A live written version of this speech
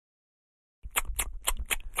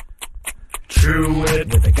True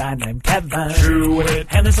it. With a guy named Kevin. True it.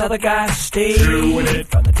 And this other guy, Steve. True it.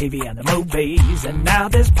 From the TV and the movies. And now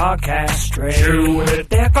this podcast straight. True it.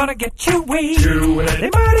 They're gonna get chewy. True it.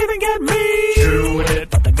 They might even get me. True it.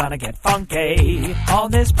 But they're gonna get funky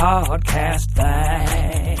on this podcast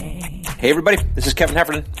thing. Hey everybody, this is Kevin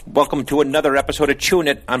Heffernan. Welcome to another episode of Chewing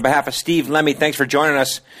It. On behalf of Steve Lemme, thanks for joining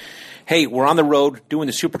us. Hey, we're on the road doing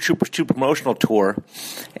the Super Troopers 2 promotional tour,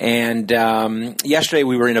 and yesterday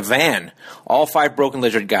we were in a van. All 5 Broken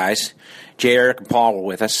Lizard guys, Jay, Erik, and Paul were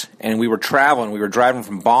with us, and we were traveling. We were driving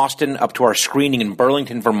from Boston up to our screening in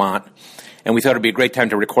Burlington, Vermont, and we thought it would be a great time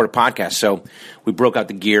to record a podcast. So we broke out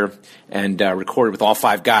the gear and recorded with all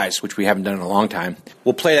 5 guys, which we haven't done in a long time.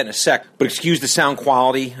 We'll play that in a sec, but excuse the sound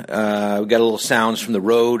quality. We got a little sounds from the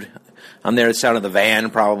road on there, the sound of the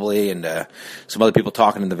van probably, and some other people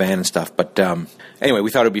talking in the van and stuff. But anyway,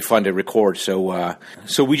 we thought it would be fun to record. So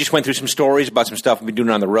we just went through some stories about some stuff we've been doing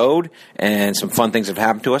on the road and some fun things that have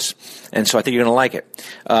happened to us. And so I think you're going to like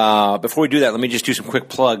it. Before we do that, let me just do some quick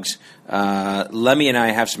plugs. Lemmy and I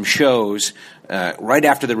have some shows right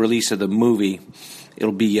after the release of the movie.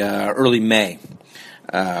 It'll be early May.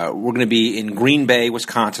 We're going to be in Green Bay,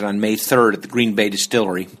 Wisconsin on May 3rd at the Green Bay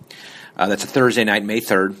Distillery. That's a Thursday night, May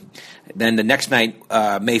 3rd. Then the next night,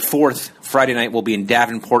 May 4th, Friday night, we'll be in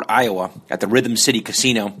Davenport, Iowa at the Rhythm City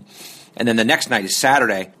Casino. And then the next night is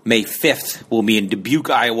Saturday, May 5th, we'll be in Dubuque,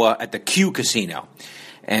 Iowa at the Q Casino.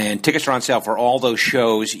 And tickets are on sale for all those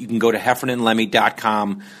shows. You can go to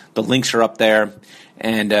heffernanlemme.com. The links are up there.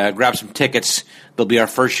 And grab some tickets. They'll be our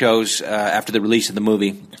first shows after the release of the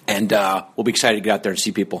movie. And we'll be excited to get out there and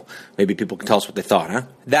see people. Maybe people can tell us what they thought, huh?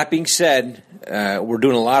 That being said, we're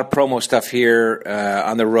doing a lot of promo stuff here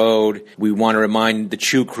on the road. We want to remind the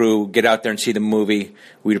Chew crew, get out there and see the movie.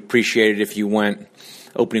 We'd appreciate it if you went.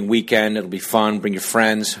 Opening weekend, it'll be fun. Bring your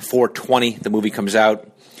friends. 4/20, the movie comes out.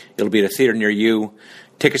 It'll be at a theater near you.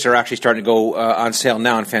 Tickets are actually starting to go on sale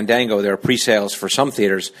now on Fandango. There are pre-sales for some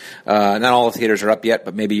theaters. Not all the theaters are up yet,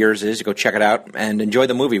 but maybe yours is. Go check it out and enjoy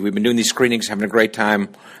the movie. We've been doing these screenings, having a great time,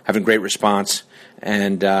 having great response,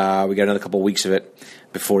 and we got another couple of weeks of it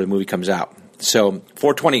before the movie comes out. So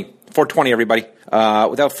 4/20, everybody.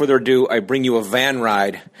 Without further ado, I bring you a van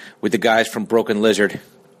ride with the guys from Broken Lizard.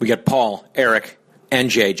 We got Paul, Erik,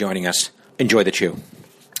 and Jay joining us. Enjoy the chew.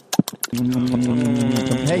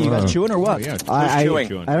 Hey, you guys chewing or what? Oh, yeah. I chewing?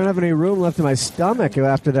 I don't have any room left in my stomach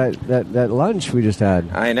after that lunch we just had.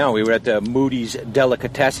 I know. We were at the Mounties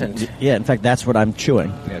Delicatessen. Yeah, in fact, that's what I'm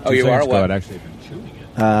chewing. Yeah, Oh, you are? What? I'd actually been chewing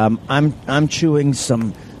it. I'm chewing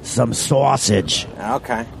some sausage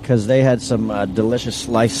Okay. because they had some delicious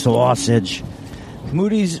sliced sausage.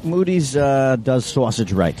 Mounties does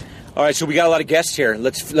sausage right. All right, so we got a lot of guests here.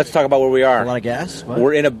 Let's talk about where we are. A lot of gas. What?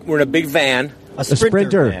 We're in a big van. A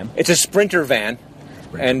sprinter. van. It's a Sprinter van,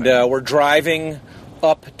 and we're driving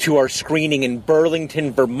up to our screening in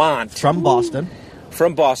Burlington, Vermont. From Boston.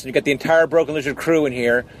 From Boston. You got the entire Broken Lizard crew in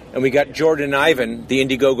here, and we got Jordan and Ivan, the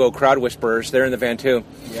Indiegogo crowd whisperers. They're in the van too.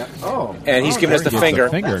 Yeah. Oh. And he's giving us the Gives finger.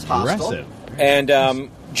 Finger That's hostile. aggressive. And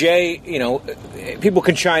Jay, people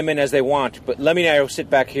can chime in as they want, but Lemmy and I will sit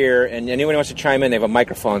back here, and anyone who wants to chime in, they have a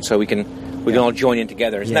microphone, so we can all join in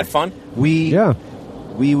together. Isn't that fun?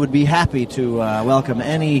 We would be happy to welcome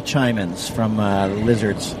any chime-ins from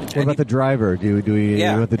lizards. What about the driver? Do we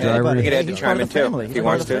want the driver? He could add to He's chime part in of the too family. if he He's part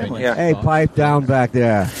wants of the to. family. Yeah. Hey, pipe down back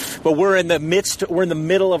there. But we're in the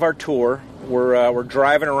middle of our tour. We're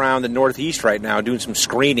driving around the Northeast right now, doing some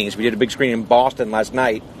screenings. We did a big screening in Boston last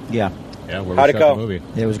night. Yeah. Yeah, where How'd we it shot go? the movie.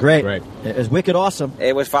 It was great. Great. It was wicked awesome.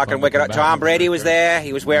 It was fucking Fun to wicked. come back Tom and Brady was sure. there.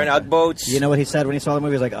 He was wearing Ugg boots. You know what he said when he saw the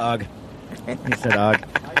movie? He was like, "Ugh." He said, "Ugh."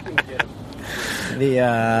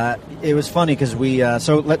 It was funny because we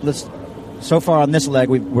so far on this leg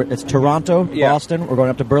it's Toronto, Yeah. Boston. We're going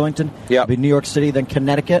up to Burlington. Yeah. We'll be New York City, then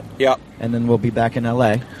Connecticut. Yeah. And then we'll be back in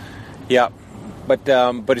L.A. Yeah. But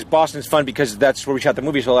it's Boston's fun because that's where we shot the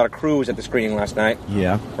movie. So a lot of crew was at the screening last night.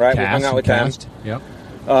 Yeah. Right. We hung out with them. Yep.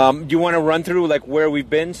 Do you want to run through like where we've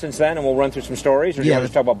been since then, and we'll run through some stories, or do you want to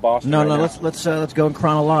just talk about Boston? No, right no. now? Let's go in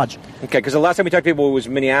chronology. Okay, because the last time we talked to people was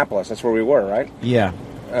Minneapolis. That's where we were, right? Yeah.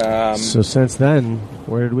 So since then,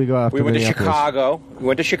 where did we go after We went to Minneapolis? Chicago. We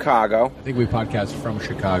went to Chicago. I think we podcast from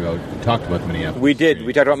Chicago. We talked about Minneapolis. We did.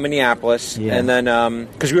 We talked about Minneapolis, Yeah. and then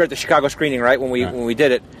because we were at the Chicago screening, right, when we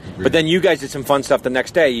did it. But then you guys did some fun stuff the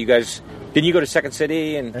next day. You guys didn't you go to Second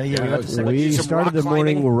City and Yeah, we went to Second we City. some started rock the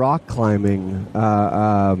morning climbing? rock climbing,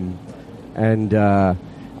 and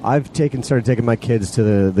I've started taking my kids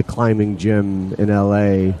to the climbing gym in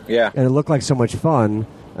L.A. Yeah. And it looked like so much fun,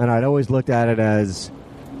 and I'd always looked at it as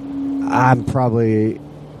I'm probably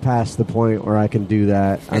past the point where I can do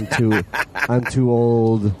that. I'm too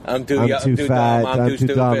old. I'm too fat. dumb. I'm too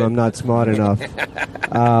dumb. I'm not smart enough.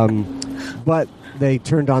 But they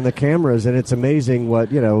turned on the cameras, and it's amazing what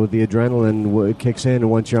the adrenaline kicks in. And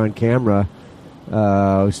once you're on camera,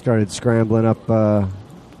 we started scrambling up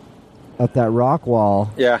that rock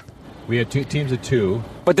wall. Yeah. We had two teams of 2.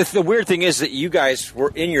 But the weird thing is that you guys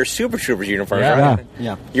were in your Super Troopers uniforms, Yeah. right?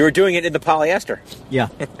 Yeah. You were doing it in the polyester. Yeah.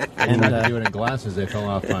 And had to do it in glasses. They fell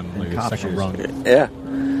off on like the second rung. Yeah.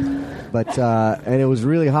 But and it was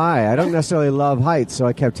really high. I don't necessarily love heights, so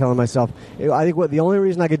I kept telling myself. I think the only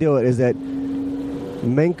reason I could do it is that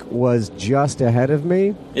Mink was just ahead of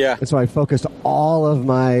me. Yeah. And so I focused all of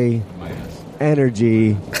my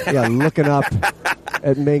energy, looking up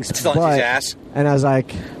at Mink's Still on butt, his ass. and I was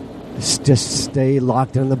like, just stay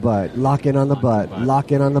locked in the butt, lock in on the butt,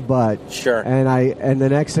 lock in on the butt. Sure. And the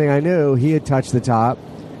next thing I knew, he had touched the top.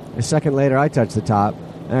 A second later, I touched the top.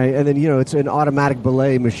 And then, it's an automatic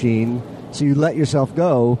belay machine, so you let yourself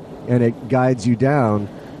go, and it guides you down,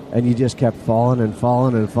 and you just kept falling and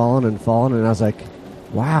falling and falling and falling, and I was like,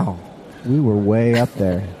 wow, we were way up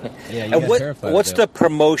there. Yeah. And what's the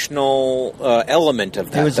promotional element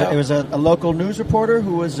of that? It was a local news reporter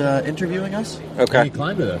who was interviewing us. Okay. He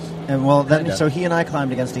climbed with us. And so he and I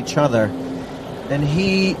climbed against each other, and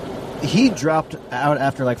he dropped out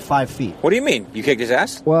after like 5 feet. What do you mean? You kicked his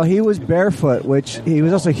ass? Well, he was barefoot, which he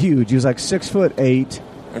was also huge. He was like 6'8",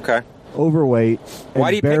 Okay. overweight, and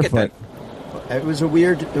Why do you pick it barefoot. then? It was a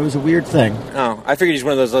weird thing. Oh, I figured he's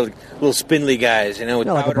one of those little spindly guys, with No,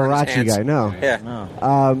 like a powder in his Barachi hands. guy, no. Yeah.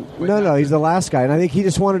 No, he's the last guy, and I think he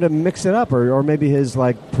just wanted to mix it up, or maybe his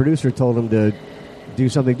producer told him to do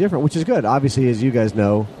something different, which is good. Obviously, as you guys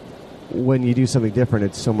know, when you do something different,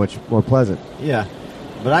 it's so much more pleasant. Yeah.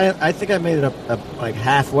 But I think I made it up like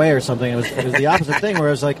halfway or something. It was the opposite thing where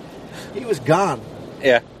it was like, he was gone.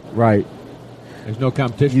 Yeah. Right. There's no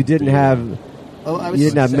competition. You didn't have. Oh, I was. You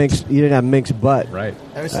didn't have Mink's butt. Right.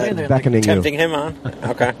 I was standing there beckoning you. Tempting him on?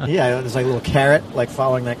 Okay. Yeah, it was like a little carrot, like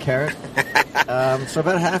following that carrot. So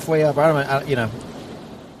about halfway up, it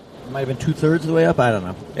might have been 2/3 of the way up. I don't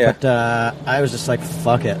know. Yeah. But I was just like,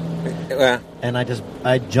 fuck it, and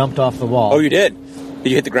I jumped off the wall. Oh, you did? Did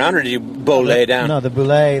you hit the ground or did you lay down? No, the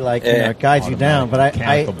belay it guides you down. But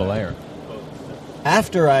Mechanical belayer.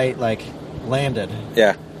 after I landed,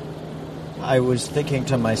 Yeah. I was thinking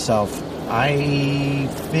to myself, I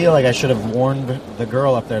feel like I should have warned the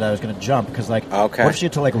girl up there that I was going to jump because, Okay. what if she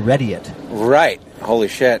had to ready it? Right. Holy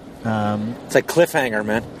shit. It's like Cliffhanger,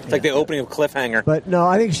 man. It's like the opening of Cliffhanger. But no,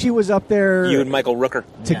 I think she was up there You and Michael Rooker.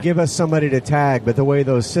 to give us somebody to tag. But the way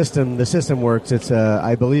the system works,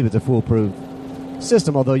 I believe it's a foolproof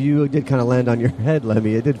system. Although you did kind of land on your head,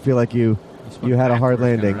 Lemmy. It did feel like you had a hard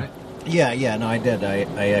landing. Right? Yeah, no, I did.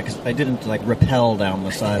 Cause I didn't rappel down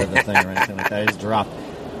the side of the thing or anything like that. I just dropped.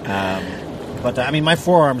 But my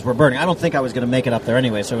forearms were burning. I don't think I was going to make it up there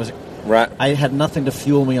anyway. So it was Right. I had nothing to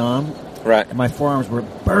fuel me on. Right. And my forearms were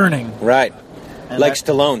burning. Right. And Like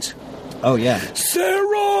Stallone's. Oh yeah. Sarah!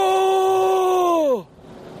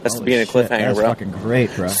 That's the beginning of Cliffhanger, That's bro. fucking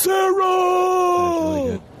great, bro. Sarah! Really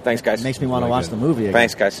good. Thanks, guys. It makes me want to Really watch good. the movie again.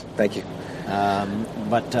 Thanks, guys. Thank you.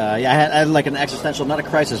 But I had an existential, not a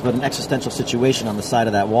crisis, but an existential situation on the side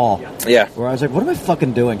of that wall. Yeah. Where I was like, what am I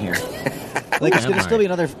fucking doing here? It's going to still be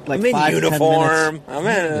another I'm in 5 to 10 uniform. minutes. I'm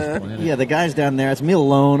in. Yeah, the guy's down there. It's me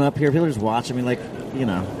alone up here. People are just watching me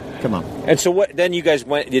come on. And so what? Then you guys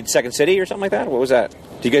did Second City or something like that? What was that?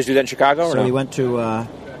 Did you guys do that in Chicago? Or So no? we went to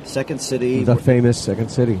Second City. The famous Second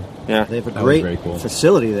City. Yeah. They have a That was great very cool.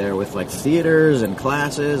 facility there with theaters and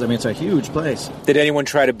classes. It's a huge place. Did anyone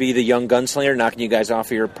try to be the young gunslinger, knocking you guys off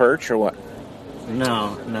of your perch, or what?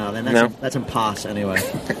 No, then No? that's impossible anyway.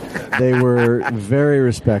 They were very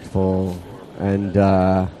respectful, and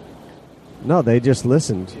no, they just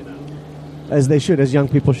listened, as they should, as young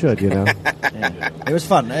people should, Yeah. It was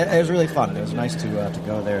fun. It was really fun. It was nice to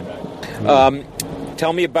go there.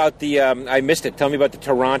 Tell me about the. I missed it. Tell me about the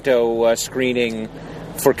Toronto screening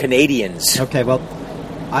for Canadians. Okay, well,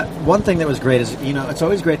 one thing that was great is, it's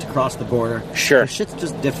always great to cross the border. Sure. The shit's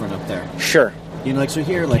just different up there. Sure. So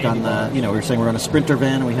here, on the, we were saying we're on a Sprinter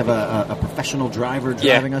van and we have a professional driver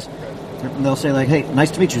driving us. And they'll say, hey,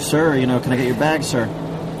 nice to meet you, sir. Can I get your bag, sir?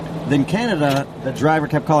 Then Canada, the driver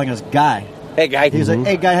kept calling us Guy. Hey, guy. He was like,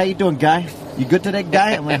 hey, Guy, how you doing, Guy? You good today,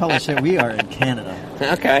 Guy? I'm like, holy shit, we are in Canada.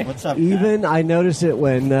 Okay. What's up, Guy? Even I notice it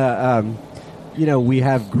when we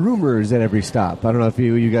have groomers at every stop. I don't know if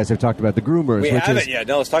you guys have talked about the groomers, We which haven't is yet.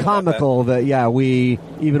 No, let's talk comical. That we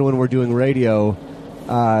even when we're doing radio,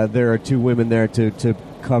 there are two women there to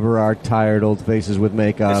cover our tired old faces with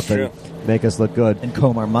makeup That's and make us look good. And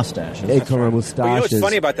comb our mustaches. And comb our Well, mustaches. you know what's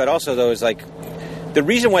funny about that also, though, is like the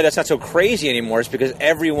reason why that's not so crazy anymore is because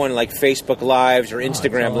everyone, like Facebook Lives or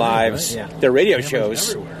Instagram Lives, right? Yeah. their radio Cameras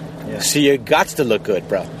shows. everywhere. Yeah. So you got to look good,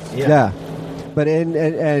 bro. Yeah. But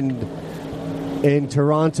in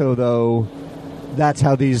Toronto, though, that's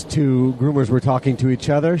how these two groomers were talking to each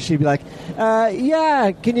other. She'd be like,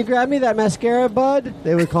 yeah, can you grab me that mascara, bud?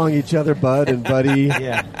 They were calling each other bud and buddy.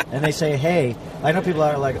 Yeah, and they say hey. I know people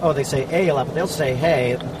are like, oh, they say hey a lot, but they'll say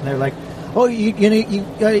hey, and they're like, oh,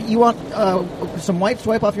 you want some wipes to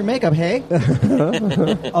wipe off your makeup, hey?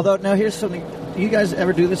 Although, now here's something. You guys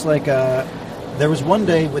ever do this? Like, there was one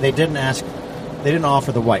day where they didn't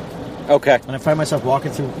offer the wipe. Okay. And I find myself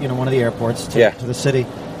walking through, one of the airports to the city.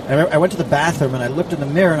 And I went to the bathroom and I looked in the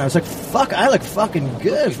mirror and I was like, fuck, I look fucking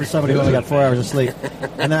good for somebody who only got 4 hours of sleep.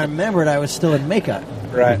 And then I remembered I was still in makeup.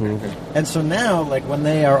 Right. Mm-hmm. And so now, like, when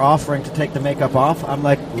they are offering to take the makeup off, I'm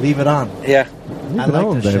like, leave it on. Yeah. I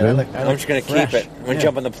like this shit. baby. I'm just going to keep it. I'm going to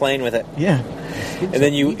jump on the plane with it. Yeah. And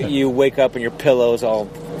then you wake up and your pillow's all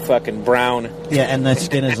fucking brown. Yeah, and the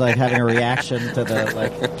skin is like having a reaction to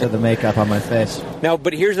the makeup on my face. Now,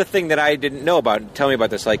 but here's the thing that I didn't know about. Tell me about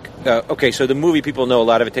this. Like, okay, so the movie, people know a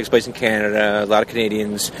lot of it takes place in Canada. A lot of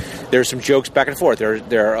Canadians. There's some jokes back and forth. There's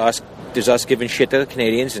us giving shit to the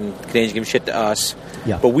Canadians, and Canadians giving shit to us.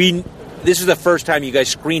 Yeah. But this is the first time you guys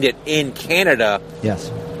screened it in Canada.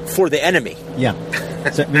 Yes. For the enemy. Yeah.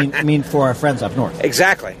 So, I mean, for our friends up north.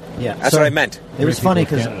 Exactly. Yeah. That's what I meant. It was funny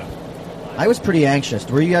because I was pretty anxious.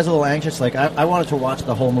 Were you guys a little anxious? Like, I wanted to watch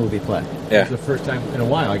the whole movie play. Yeah. It was the first time in a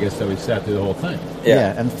while, I guess, that we sat through the whole thing.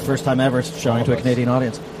 Yeah, and first time ever showing to a Canadian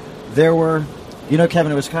audience. There were,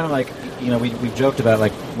 Kevin, it was kind of like, we joked about,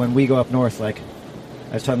 like, when we go up north, like,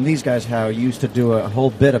 I was telling these guys how you used to do a whole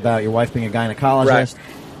bit about your wife being a gynecologist, right,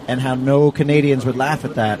 and how no Canadians would laugh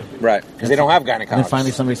at that. Right, because they don't have gynecologists. And then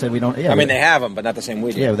finally somebody said we don't... Yeah, I mean, they have them, but not the same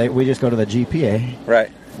we do. Yeah, we just go to the GPA. Right.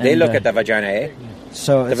 They And, look at the vagina, eh?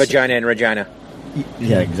 So The vagina and Regina.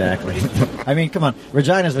 Yeah, exactly. I mean, come on.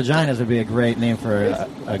 Vaginas would be a great name for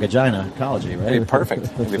a gynecology, right? It'd be perfect.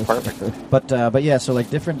 It'd be perfect. But yeah, so like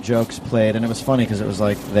different jokes played, and it was funny because it was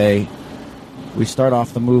like we start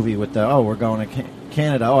off the movie with we're going to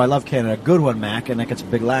Canada. Oh, I love Canada. Good one, Mac. And that gets a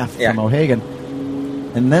big laugh from O'Hagan.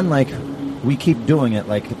 And then like we keep doing it,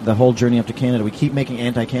 like the whole journey up to Canada. We keep making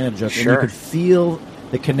anti-Canada jokes, Sure. and you could feel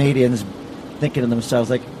the Canadians thinking to themselves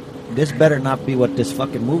like, this better not be what this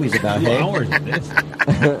fucking movie's about, 2 hey? hours of this.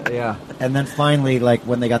 Yeah. And then finally, like,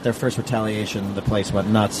 when they got their first retaliation, the place went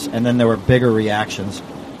nuts. And then there were bigger reactions.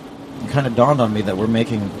 It kind of dawned on me that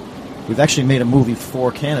we've actually made a movie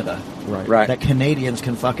for Canada. Right. That Canadians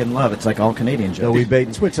can fucking love. It's like all Canadian jokes. So we bait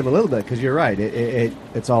and switch them a little bit because you're right.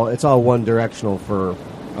 It's all one directional for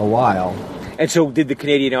a while. And so did the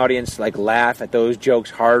Canadian audience, like, laugh at those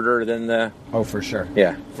jokes harder than the... Oh, for sure.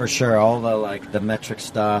 Yeah. For sure. All the, like, the metric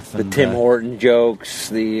stuff. The And, Tim Horton jokes,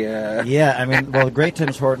 the... Yeah, I mean, well, the great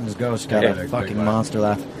Tim Hortons ghost got Yeah. a fucking monster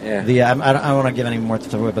laugh. Yeah. I don't want to give any more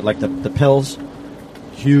to it, but, like, the pills,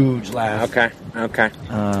 huge laugh. Okay.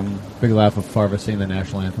 Big laugh of Farva singing the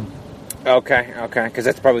national anthem. Okay. Because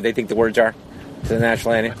that's probably they think the words are to the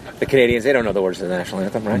national anthem. The Canadians, they don't know the words to the national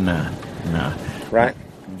anthem, right? Nah. Right?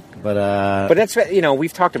 But that's,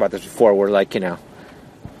 we've talked about this before. We're like,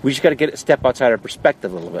 we just got to step outside our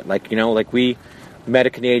perspective a little bit. Like, like we met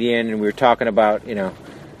a Canadian and we were talking about,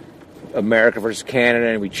 America versus Canada,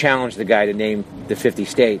 and we challenged the guy to name the 50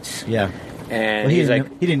 states. Yeah. And he he's like...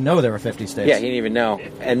 he didn't know there were 50 states. Yeah, he didn't even know.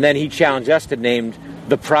 And then he challenged us to name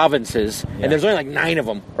the provinces, Yeah. and there's only like 9 of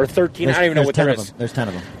them, or 13. I don't even know what there is. There's 10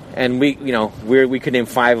 of them. And we could name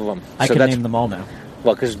 5 of them. I can name them all now.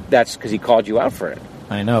 Well, because he called you out for it.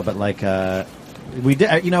 I know, but like we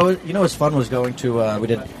did. You know what's fun was going to we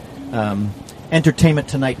did Entertainment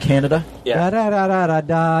Tonight Canada. Yeah. Da da da da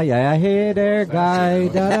da. Yeah, hey there, guy.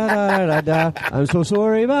 Da da da da da. I'm so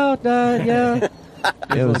sorry about that. Yeah.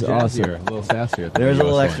 It was awesome. A little sassier. There's a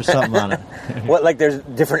little extra something on it. What, like there's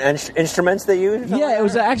different instruments they use? Yeah, it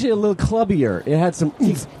was actually a little clubbier. It had some.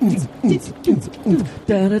 Is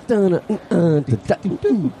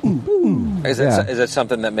it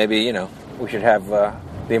something that maybe, we should have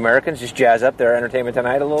the Americans just jazz up their Entertainment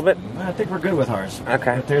Tonight a little bit? I think we're good with ours.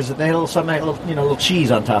 Okay. But they had a little something, a little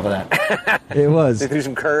cheese on top of that. It was. They threw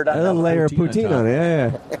some curd on A little it. layer of poutine on it.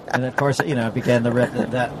 Yeah. And of course, it began the rip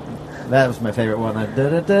that was my favorite one.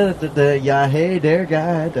 Yeah, hey there,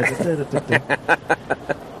 guy.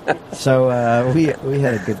 So we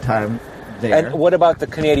had a good time there. And what about the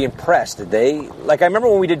Canadian press? Did they... Like, I remember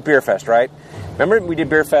when we did Beer Fest, right? Remember we did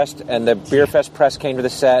Beer Fest, and the Beer Fest press came to the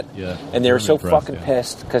set, and they were so fucking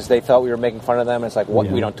pissed because they thought we were making fun of them. It's like, what?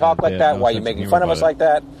 We don't talk like that. Why are you making fun of us like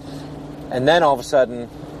that? And then all of a sudden,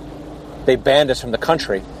 they banned us from the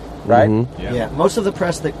country, right? Mm-hmm. Yeah. Most of the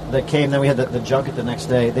press that came, then we had the junket the next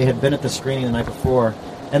day. They had been at the screening the night before,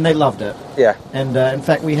 and they loved it. Yeah. And in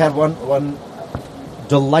fact, we had one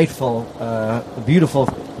delightful, beautiful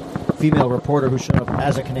female reporter who showed up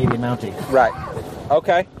as a Canadian Mountie. Right.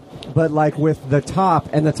 Okay. But like with the top,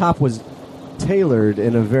 and the top was tailored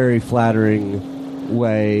in a very flattering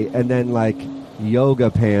way, and then like yoga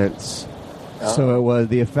pants. So it was,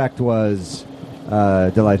 the effect was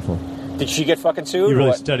delightful. Did she get fucking sued? You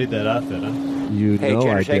really studied that outfit, huh? You know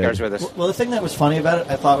I did. With us. Well, the thing that was funny about it,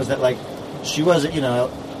 I thought, was that like she was,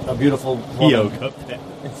 a beautiful woman. Yoga pants.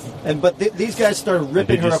 But these guys started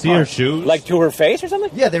ripping her apart. Did you see her shoes? Like to her face or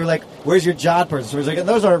something? Yeah, they were like, "Where's your jodhpurs?" So it was like,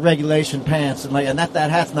 "Those aren't regulation pants," and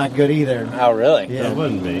that hat's not good either. Oh, really? Yeah, that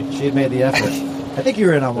wasn't me. She had made the effort. I think you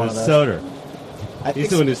were in on one of those. Soder.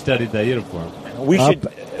 He's the one who studied that uniform. We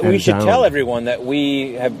should tell everyone that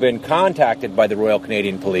we have been contacted by the Royal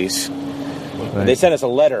Canadian Police. Right. They sent us a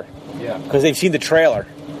letter because they've seen the trailer,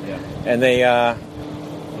 and they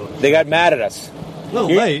got mad at us. A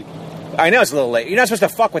little late. I know it's a little late. You're not supposed to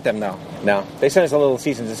fuck with them, though. No, they sent us a little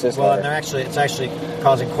cease and desist letter. And it's actually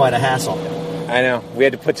causing quite a hassle. I know. We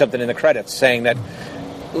had to put something in the credits saying that,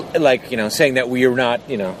 saying that we are not,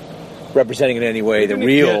 representing in any way the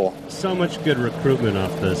real. So much good recruitment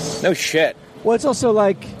off this. No shit. Well, it's also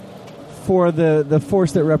like, for the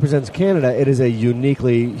force that represents Canada, it is a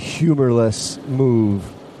uniquely humorless move,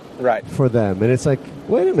 right, for them. And it's like,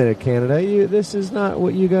 wait a minute, Canada, this is not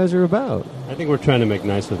what you guys are about. I think we're trying to make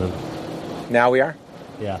nice with them. Now we are?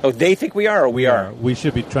 Yeah. Oh, they think we are, or we are? We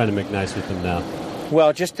should be trying to make nice with them now.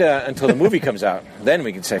 Well, just until the movie comes out. Then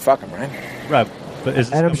we can say fuck them, right? Right.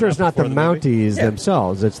 And I'm sure it's not the Mounties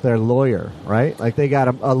themselves. It's their lawyer, right? Like they got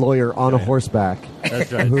a lawyer on a horseback.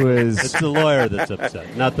 That's right. Who is? It's the lawyer that's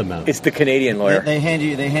upset, not the Mountie. It's the Canadian lawyer. They hand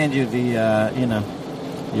you the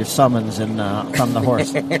your summons from the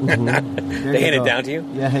horse. Mm-hmm. They hand it down to you.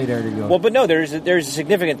 Yeah, hey, there you go. Well, but no, there's a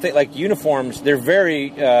significant thing. Like uniforms, they're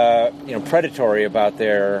very predatory about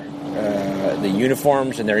their the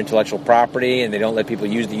uniforms and their intellectual property, and they don't let people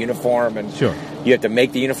use the uniform. And sure, you have to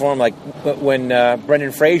make the uniform. Like when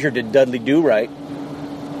Brendan Fraser did Dudley Do Right,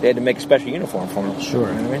 they had to make a special uniform for him. Sure,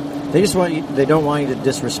 you know what I mean? They just want you. They don't want you to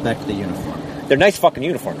disrespect the uniform. They're nice fucking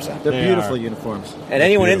uniforms, though. They're beautiful uniforms, and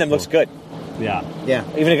anyone in them looks good. Yeah.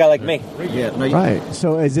 Even a guy like me. Yeah. No, right.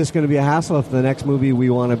 So is this going to be a hassle if the next movie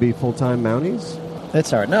we want to be full-time Mounties?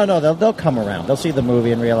 That's all right. No, they'll come around. They'll see the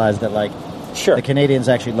movie and realize that, the Canadians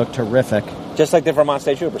actually look terrific. Just like the Vermont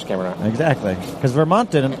State Troopers came around. Exactly. Because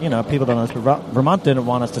Vermont didn't, people don't know this, but Vermont didn't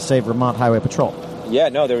want us to save Vermont Highway Patrol. Yeah,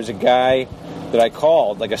 no, there was a guy that I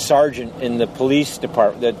called, like a sergeant in the police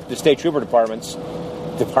department, the state trooper departments,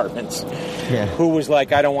 who was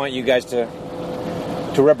like, I don't want you guys to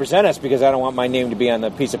represent us because I don't want my name to be on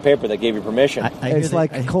the piece of paper that gave you permission. It's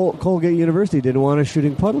like Colgate University didn't want a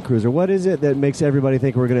shooting puddle cruiser. What is it that makes everybody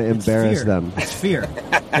think we're going to embarrass them? It's fear.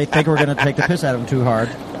 They think we're going to take the piss out of them too hard.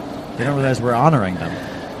 They don't realize we're honoring them.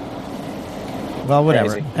 Well,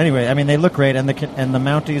 whatever. Crazy. Anyway, I mean, they look great, and the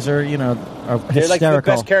Mounties are hysterical. They're like the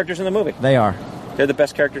best characters in the movie. They are. They're the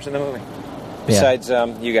best characters in the movie. Besides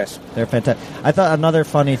you guys. They're fantastic. I thought another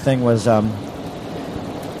funny thing was...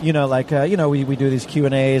 we do these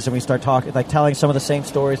Q&As and we start talking, telling some of the same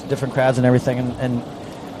stories to different crowds and everything.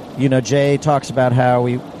 And Jay talks about how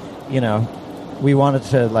we wanted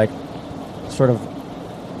to, sort of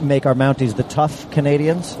make our Mounties the tough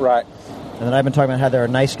Canadians. Right. And then I've been talking about how they're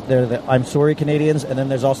the I'm sorry Canadians. And then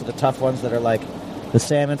there's also the tough ones that are like the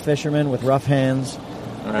salmon fishermen with rough hands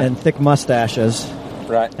and thick mustaches.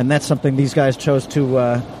 Right. And that's something these guys chose to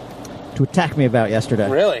attack me about yesterday.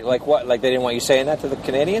 Really? Like what? Like they didn't want you saying that to the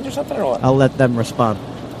Canadians or something, or what? I'll let them respond.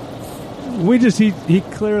 He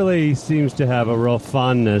clearly seems to have a real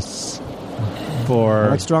fondness for I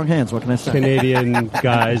like strong hands. What can I say? Canadian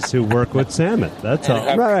guys who work with salmon. That's all.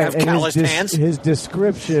 Have calloused hands. His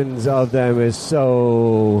descriptions of them is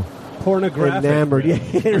so pornographic. Enamored. Yeah,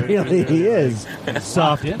 it really is.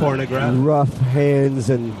 Soft pornographic. Rough hands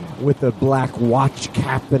and with a black watch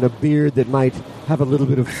cap and a beard that might have a little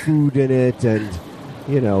bit of food in it, and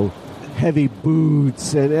heavy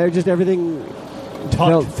boots and just everything.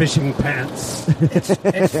 Taut fishing pants.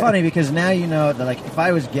 It's funny because now you know that, like, if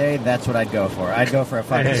I was gay, that's what I'd go for. I'd go for a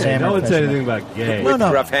fucking salmon. No one said fisherman. anything about gay. With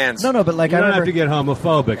rough hands. No, but like You I don't remember. have to get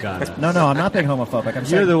homophobic on it. No, I'm not being homophobic. I'm You're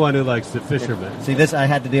saying. the one who likes the fishermen. See, this I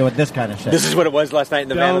had to deal with this kind of shit. This is what it was last night in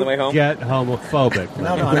the van on the way home? Get homophobic.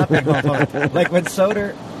 No, I'm not being homophobic. Like when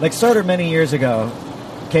Soder many years ago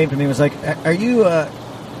came to me and was like, "Are you,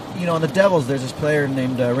 on the Devils? There's this player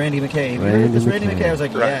named Randy McKay. Randy McKay." I was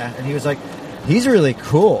like, "Yeah," and he was like, "He's really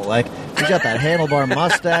cool. Like he's got that handlebar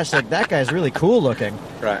mustache. Like that guy's really cool looking."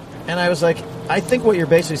 Right. And I was like, "I think what you're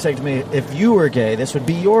basically saying to me, if you were gay, this would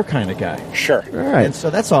be your kind of guy." Sure. All right. And so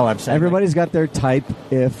that's all I'm saying. Everybody's got their type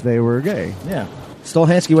if they were gay. Yeah.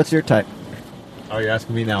 Stolhanske, what's your type? Oh, you're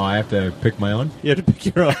asking me now? I have to pick my own? You have to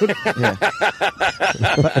pick your own.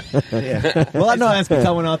 Yeah. Well, no, ask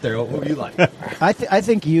someone out there. What do you like? I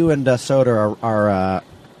think you and Soder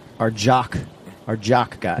are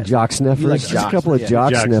jock guys. Jock sniffers. You like Just jocks, a couple of yeah.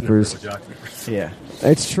 jock sniffers. Yeah.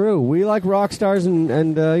 It's true. We like rock stars and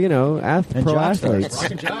And pro jock stars. athletes.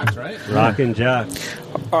 Rockin' jocks, right? Rockin' jocks.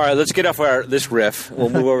 All right, let's get off this riff. We'll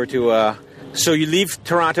move over to... so you leave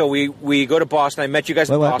Toronto. We go to Boston. I met you guys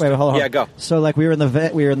in Boston. Wait, hold on. Yeah, go. So, like, we were in the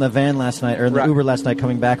van last night, or in the Right. Uber last night,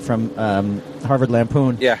 coming back from Harvard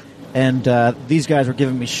Lampoon. Yeah. And these guys were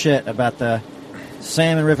giving me shit about the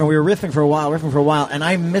salmon riff, and we were riffing for a while, and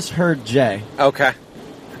I misheard Jay. Okay.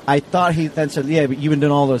 I thought he then said, "Yeah, but you've been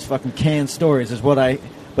doing all those fucking canned stories," is what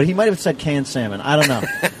but he might have said canned salmon. I don't know.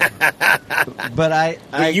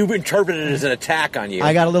 But you interpreted it as an attack on you.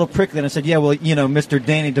 I got a little prick then. I said, "Yeah, well, Mr.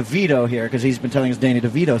 Danny DeVito here," because he's been telling us Danny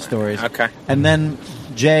DeVito stories. Okay. And then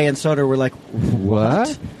Jay and Soder were like,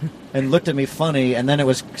 What? and looked at me funny, and then it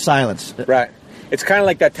was silence. Right. It's kind of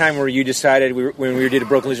like that time where you decided, when we did a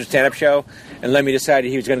Broken Lizard stand-up show, and Lemmy decided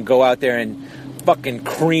he was going to go out there and fucking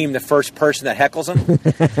cream the first person that heckles him.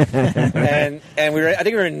 and I think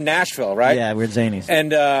we were in Nashville, right? Yeah, we're at Zany's.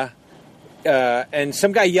 And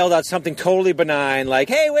some guy yelled out something totally benign, like,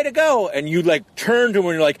 "Hey, way to go!" And you like turned to him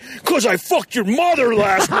and you're like, "'Cause I fucked your mother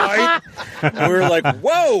last night." And we were like,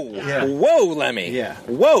 "Whoa, Lemmy, Yeah.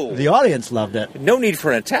 whoa." The audience loved it. No need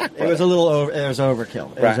for an attack. It was a little it was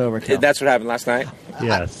overkill. It was overkill. That's what happened last night.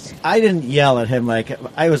 Yes. I didn't yell at him like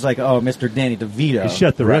I was like, "Oh, Mr. Danny DeVito," You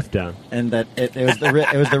shut the riff down. and that it was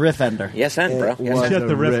the riff ender. Yes, and bro. Yes, was and. Shut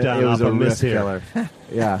the riff down It was off a of Miss riff Here. killer.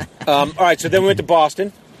 Yeah. All right, so then we went to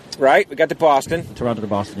Boston, right? We got to Boston. Toronto to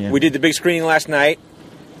Boston. Yeah. We did the big screening last night.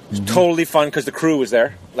 It was totally fun because the crew was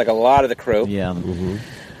there, like a lot of the crew. Yeah.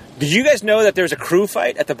 Did you guys know that there was a crew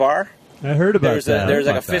fight at the bar? I heard about that. There was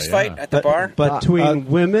like a fist fight at the bar. But Between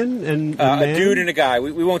women and A men? dude and a guy.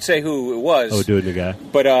 We won't say who it was. Oh, dude and a guy.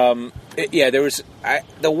 But there was.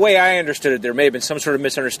 The way I understood it, there may have been some sort of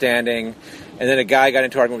misunderstanding, and then a guy got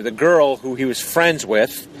into an argument with a girl who he was friends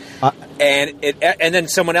with, and then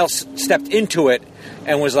someone else stepped into it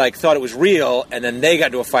and was like thought it was real, and then they got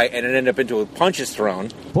into a fight, and it ended up into punches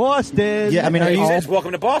thrown. Boston. Yeah, I mean, are you?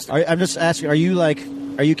 Welcome to Boston. I'm just asking.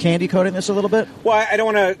 Are you candy coating this a little bit? Well, I don't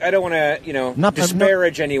want to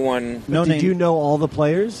disparage anyone. No Did name. you know all the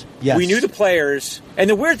players? Yes. We knew the players, and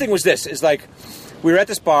the weird thing was this: is like we were at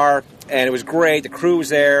this bar, and it was great. The crew was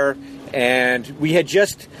there, and we had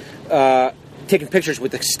just taken pictures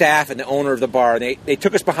with the staff and the owner of the bar. And they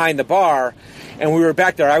took us behind the bar, and we were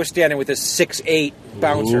back there. I was standing with this 6'8"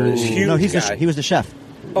 bouncer, this huge No, guy. he was the chef.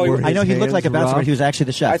 Oh, Were I know he his looked like a hands bouncer, rough? but he was actually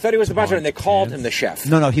the chef. I thought he was the bouncer, and they called him the chef.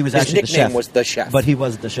 No, he was His actually the chef. His nickname was the chef. But he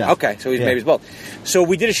was the chef. Okay, so maybe both. So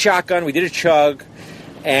we did a shotgun, we did a chug,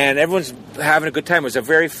 and everyone's having a good time. It was a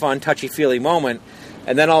very fun, touchy-feely moment.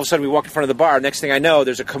 And then all of a sudden we walk in front of the bar. Next thing I know,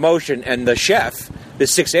 there's a commotion, and the chef,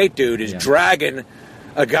 this 6'8" dude, is dragging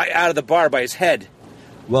a guy out of the bar by his head.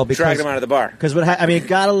 Well, because Dragged him out of the bar. Because it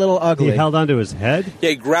got a little ugly. He held onto his head?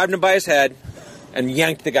 Yeah, he grabbed him by his head and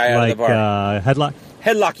yanked the guy out of the bar. Headlock?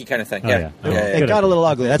 Headlocky kind of thing. Oh, Yeah. yeah. It got a little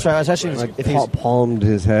ugly. That's why I was actually if he's Palmed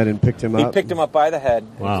his head and picked him He up. picked him up by the head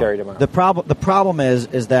Wow. and carried him out. the problem is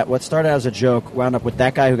that what started out as a joke wound up with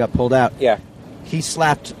that guy who got pulled out. Yeah, He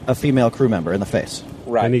slapped a female crew member in the face,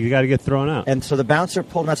 right. And he got to get thrown out. and so the bouncer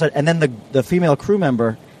pulled him outside, and then the female crew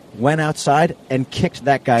member went outside and kicked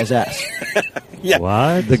that guy's ass. yeah.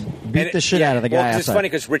 What? Beat the shit out of the guy Well, 'cause it's outside. funny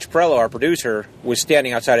because Rich Perello, our producer, was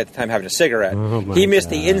standing outside at the time having a cigarette. Oh, my He missed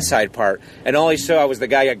God. the inside part, and all he saw was the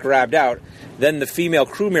guy got grabbed out. Then the female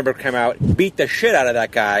crew member came out, beat the shit out of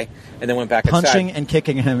that guy, and then went back Punching inside. and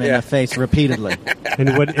kicking him in Yeah. the face repeatedly.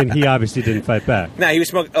 And he obviously didn't fight back. Nah, he was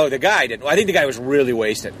smoking. Oh, the guy didn't. I think the guy was really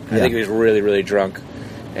wasted. I think he was really, really drunk,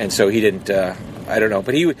 and so he didn't. I don't know,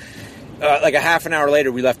 but like a half an hour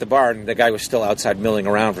later, we left the bar, and the guy was still outside milling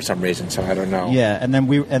around for some reason. So I don't know. Yeah, and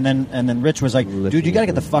then Rich was like, "Dude, you got to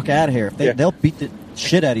get the fuck out of here. They'll beat the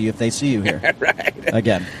shit out of you if they see you here." Right.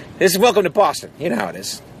 Again. This is welcome to Boston. You know how it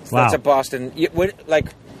is. Wow. That's a Boston.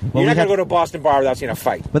 You're not going to go to a Boston bar without seeing a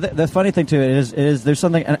fight. But the funny thing, too, is there's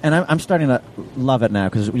something, and I'm starting to love it now,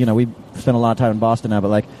 because, we spent a lot of time in Boston now, but,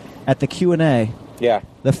 like, at the Q&A,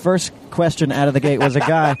 the first question out of the gate was a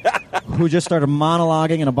guy who just started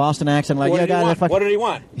monologuing in a Boston accent, like, what did he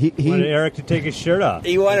want? He wanted Erik to take his shirt off.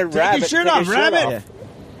 He wanted Take his shirt off, Rabbit!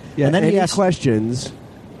 Yeah, and then he he asked asked questions,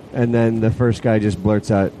 and then the first guy just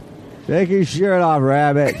blurts out, "Take your shirt off,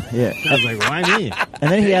 Rabbit." Yeah. I was like, why me?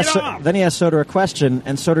 And then he asked Soder a question,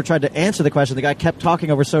 and Soder tried to answer the question. The guy kept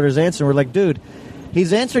talking over Soder's answer, and we're like, dude,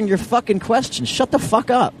 he's answering your fucking question. Shut the fuck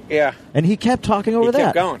up. Yeah. And he kept talking over that. He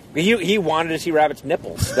kept going. He wanted to see Rabbit's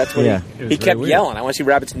nipples. That's what he kept yelling. I want to see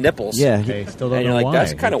Rabbit's nipples. Yeah. Okay, still don't And you're know like, why.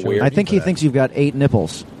 that's kind of weird. I think he thinks you've got 8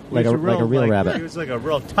 nipples, like a real rabbit. He was like a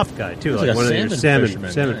real tough guy, too. Like one a of your salmon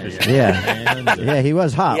salmon fisherman. fishermen. Yeah. Yeah, he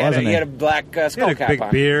was hot, wasn't He he? had a black skull He had a cap big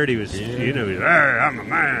on. beard. He was, he was, hey, I'm a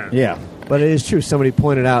man. Yeah. But it is true. Somebody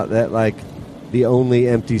pointed out that, like, the only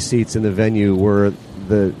empty seats in the venue were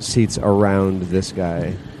the seats around this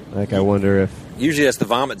guy. Like, I wonder if... Usually that's the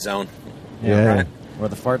vomit zone. Yeah. Right? Or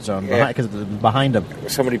the fart zone, Yeah. because behind him. Where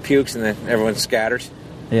somebody pukes and then everyone scatters.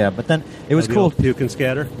 Yeah, but then it was The cool. old puke and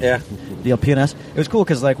scatter. Yeah. The PNS. It was cool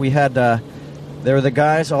because, like, we had there were the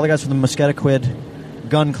guys, all the guys from the Musketequid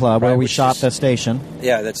Gun Club, where we which shot is- the station.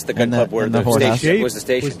 Yeah, that's the gun And the- club where and the the whorehouse. station was the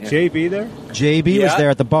station. Was yeah. JB there? JB was Yeah. there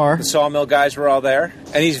at the bar. The Sawmill guys were all there,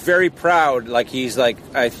 and he's very proud. Like he's like,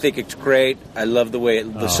 I think it's great. I love the way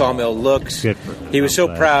the Sawmill looks. Good for him. He was so I'm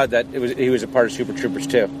glad. proud that he was a part of Super Troopers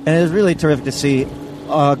too. And it was really terrific to see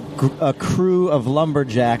a crew of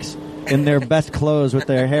lumberjacks in their best clothes with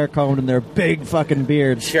their hair combed and their big fucking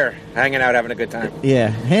beards. Sure, hanging out, having a good time. Yeah,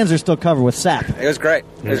 hands are still covered with sap. It was great.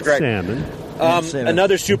 It was great. Salmon.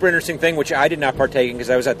 Another super interesting thing, which I did not partake in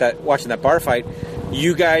because I was at watching that bar fight.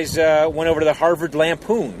 You guys went over to the Harvard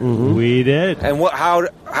Lampoon, Mm-hmm. We did. and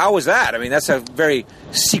how was that? I mean, that's a very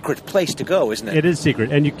secret place to go, isn't it? It is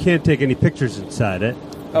secret, and you can't take any pictures inside it.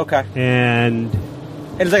 Okay, And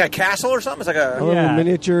and it's like a castle or something. It's like A a little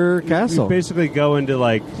miniature castle. you basically go into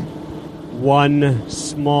like one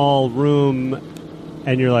small room,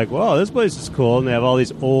 and you're like, "Whoa, this place is cool!" And they have all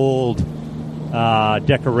these old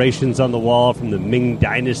decorations on the wall from the Ming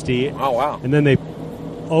Dynasty. oh wow. And then they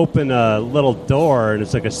open a little door, and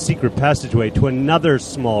it's like a secret passageway to another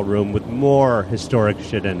small room with more historic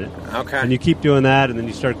shit in it. Okay. And you keep doing that, and then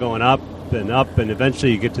you start going up, and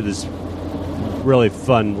eventually you get to this really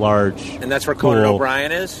fun, large. And that's where Conan cool-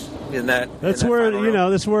 O'Brien is. In that. That's in that where final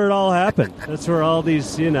room? that's where it all happened. That's where all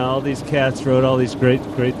these all these cats wrote all these great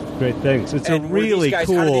things. It's And a were these really guys,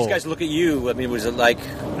 cool. How did these guys look at you? I mean, was it like?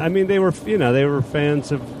 I mean, they were they were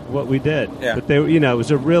fans of what we did. Yeah. But they it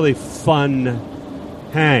was a really fun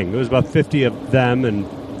hang. It was about 50 of them and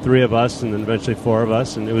 3 of us, and then eventually 4 of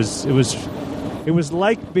us, and it was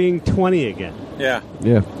like being 20 again. Yeah.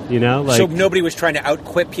 Yeah. Like So nobody was trying to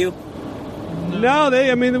outquip you. no,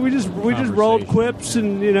 we just rolled quips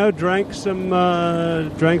and drank some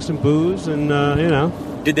booze and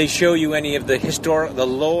Did they show you any of the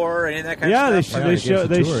lore, any of that kind yeah, of stuff?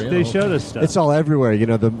 they tour, showed us stuff. It's all everywhere.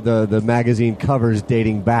 The magazine covers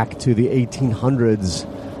dating back to the 1800s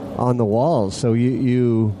on the walls. So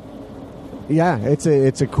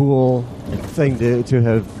it's a cool thing to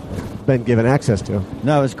have been given access to.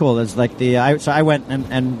 No, it was cool. It's like so I went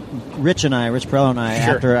and Rich Perello and I,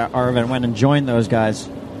 Sure. after our event, went and joined those guys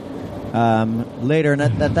later, and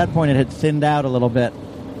at that point it had thinned out a little bit.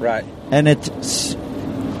 Right. And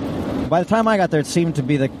by the time I got there, it seemed to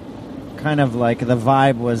be the kind of like the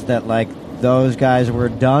vibe was that like those guys were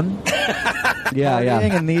done. Yeah.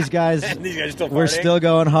 And these guys And these guys still were partying? still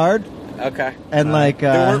going hard. Okay. And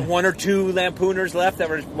there weren't 1 or 2 lampooners left that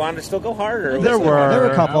wanted to still go hard, or There was were. There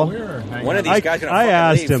were a couple. One of these guys gonna I fucking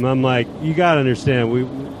asked leave. him. I'm like, you got to understand, we're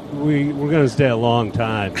going to stay a long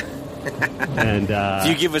time. And If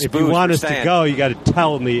you give us if booze, you want we're us staying. to go, you got to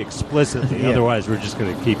tell me explicitly. Yeah. Otherwise, we're just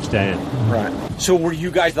going to keep staying. Right. So were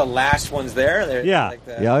you guys the last ones there? They're Yeah. like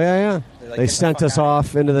the- Yeah. like, They get the sent fuck us out.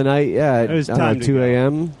 off into the night. Yeah, It was at time to 2 go.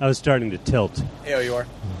 a.m. I was starting to tilt. Yeah, you are.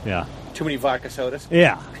 Yeah. Too many vodka sodas.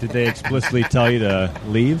 Yeah. Did they explicitly tell you to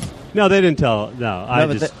leave? No, they didn't tell. No,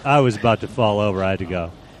 but I was about to fall over. I had to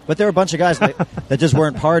go. But there were a bunch of guys that just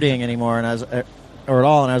weren't partying anymore, and or at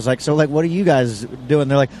all. And I was like, so like, what are you guys doing?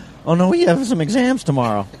 They're like, oh no, we have some exams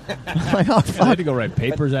tomorrow. I'm like, oh I fuck. had to go write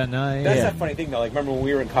papers that night. That's Yeah. that funny thing, though. Like, remember when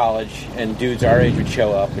we were in college and dudes our age would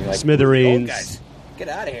show up and you're like, Smithereens. "Old guys, get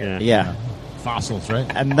out of here." Yeah. Yeah. Fossils, right?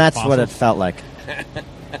 And that's Fossils. what it felt like.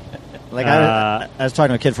 Like I was talking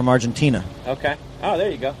to a kid from Argentina. Okay. Oh,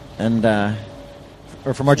 there you go. And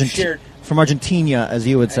or from Argentina, as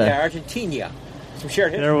you would say. Yeah, Argentina. Some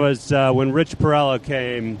shared history. There was when Rich Perella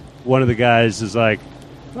came. One of the guys is like,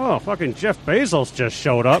 "Oh, fucking Jeff Bezos just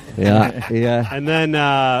showed up." Yeah. And then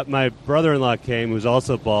my brother-in-law came, who's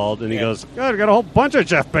also bald, and he goes, "God, I got a whole bunch of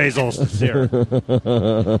Jeff Bezos here."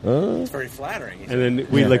 It's very flattering. And then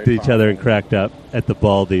we looked at each other and cracked up at the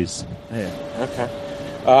baldies. Yeah. Okay.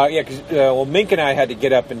 Because Mink and I had to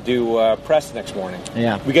get up and do press the next morning.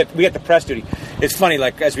 Yeah. We get the press duty. It's funny,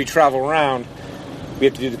 like as we travel around, we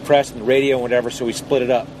have to do the press and the radio and whatever, so we split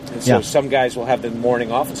it up. And so some guys will have the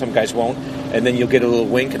morning off and some guys won't. And then you'll get a little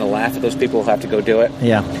wink and a laugh at those people who have to go do it.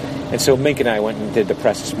 Yeah. And so Mink and I went and did the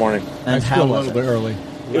press this morning. And how was it? A little bit early.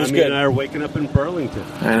 It was Lemmy good. and I are waking up in Burlington.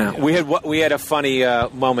 I know. We had a funny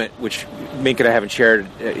moment, which Mink and I haven't shared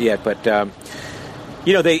yet, but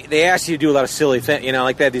they ask you to do a lot of silly things.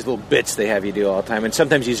 Like they have these little bits they have you do all the time, and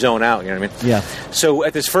sometimes you zone out. You know what I mean? Yeah. So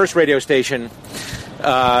at this first radio station,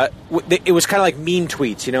 it was kind of like mean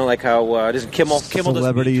tweets. Like how doesn't Kimmel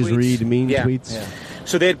Celebrities does mean tweets? read mean Yeah. tweets. Yeah.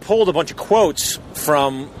 So they had pulled a bunch of quotes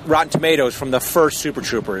from Rotten Tomatoes from the first Super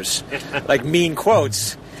Troopers, like mean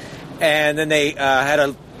quotes, and then they had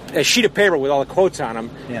a sheet of paper with all the quotes on them,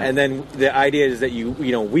 and then the idea is that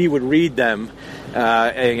we would read them,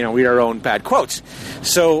 and, read our own bad quotes.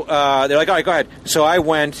 So they're like, all right, go ahead. So I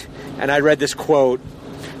went and I read this quote,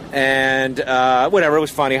 and whatever, it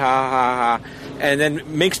was funny, ha ha ha ha. And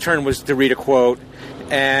then Mink's turn was to read a quote,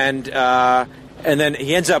 and then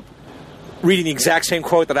he ends up reading the exact same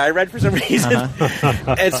quote that I read for some reason.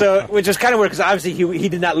 And so, which is kind of weird because obviously he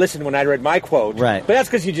did not listen when I read my quote. Right. But that's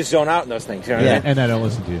because you just zone out in those things. You know what I mean? And I don't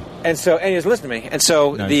listen to you. And so, and he was listening to me. And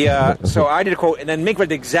so so I did a quote, and then Mink read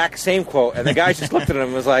the exact same quote, and the guy just looked at him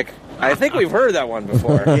and was like, I think we've heard that one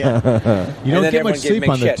before. You don't get much sleep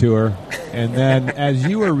on the shit. tour. And then as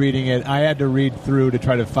you were reading it, I had to read through to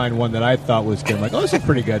try to find one that I thought was good. I'm like, oh, this is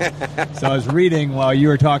pretty good. So I was reading while you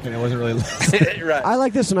were talking. I wasn't really listening. Right. I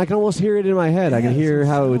like this one. I can almost hear it in my head. I can hear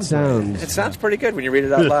how it would sound. It sounds pretty good when you read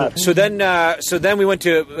it out loud. So then we went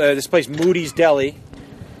to this place, Mounties Deli.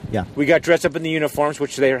 Yeah. We got dressed up in the uniforms,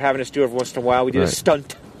 which they are having us do every once in a while. We did a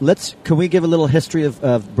stunt. Can we give a little history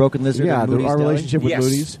of Broken Lizard? Yeah, and Mounties our Deli? relationship with Yes.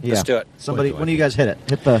 Mounties. Let's do it. Somebody, when do you guys hit it?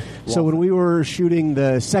 Hit the. So when we were shooting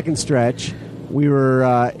the second stretch, we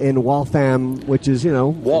were in Waltham, which is,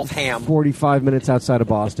 Waltham. 45 minutes outside of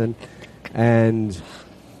Boston. And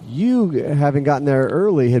you, having gotten there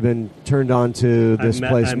early, had been turned on to this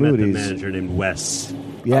place, I met the Moody's. manager named Wes.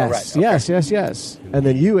 Yes, Oh, right. Okay. yes. And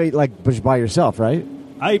then you ate just by yourself, right?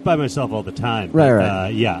 I eat by myself all the time. Right.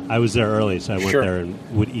 Yeah, I was there early, so I went there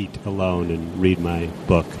and would eat alone and read my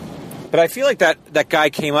book. But I feel like that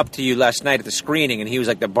guy came up to you last night at the screening, and he was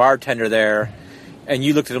like the bartender there, and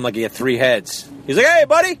you looked at him like he had three heads. He was like, hey,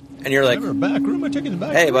 buddy. And you're like, Back room, I took you in the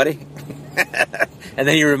back hey, room. buddy. And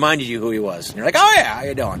then he reminded you who he was. And you're like, oh, yeah, how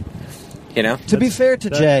you doing? To be fair to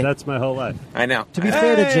Jay. That's my whole life. I know. To be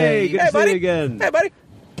fair to Jay. Good to see buddy. you again. Hey, buddy.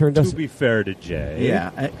 Turned To us. be fair to Jay.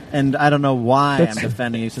 Yeah, and I don't know why I'm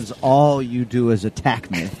defending you since all you do is attack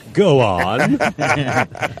me. Go on.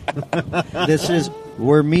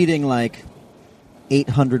 We're meeting like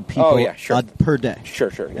 800 people Oh, yeah, sure. per day. Sure.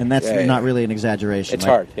 And that's Yeah, not yeah. really an exaggeration. It's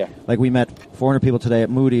hard, yeah. Like we met 400 people today at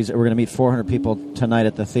Moody's, and we're going to meet 400 people tonight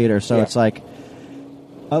at the theater. So Yeah. it's like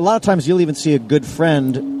a lot of times you'll even see a good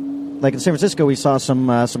friend. Like in San Francisco, we saw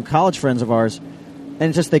some college friends of ours, and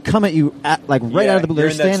it's just they come at you out of the blue. They're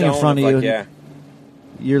You're in that standing in zone front of you. like, yeah.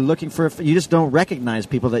 You're looking for. You just don't recognize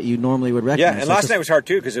people that you normally would recognize. Yeah, and So it's last just- night was hard,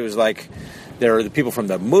 too, because it was like there were the people from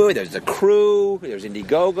the movie, there's the crew, there's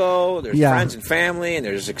Indiegogo, there's Yeah. friends and family, and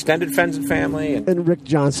there's extended friends and family. And And Rick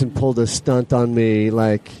Johnson pulled a stunt on me,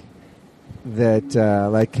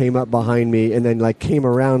 that came up behind me and then came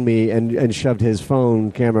around me and shoved his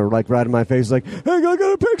phone camera right in my face, like, hey, I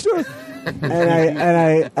got a picture.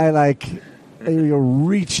 and I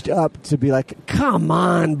reached up to be like, come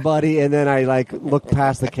on, buddy. And then I looked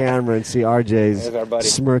past the camera and see There's our RJ's buddy.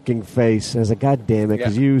 smirking face. And I was like, God damn it,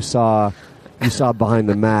 because Yeah. you saw behind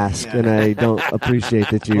the mask, and I don't appreciate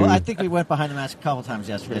that you. Well, I think we went behind the mask a couple times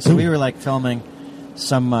yesterday. So we were filming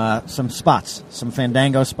some spots, some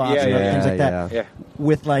Fandango spots, Yeah, and yeah, things like that. yeah.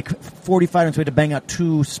 With 45 minutes, we had to bang out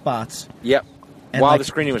 2 spots. Yep. And, While the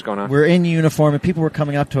screening was going on. We're in uniform, and people were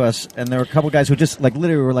coming up to us, and there were a couple guys who just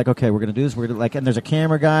literally were like, "Okay, we're going to do this." We're gonna, and there's a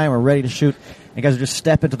camera guy, and we're ready to shoot. And guys would just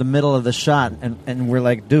step into the middle of the shot, and we're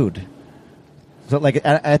like, "Dude." So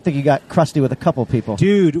I think you got crusty with a couple people.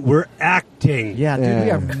 Dude, we're acting. Yeah, dude,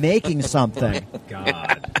 we are making something.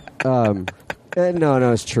 God.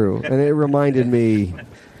 No, it's true. And it reminded me...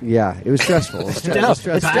 Yeah, it was stressful. It was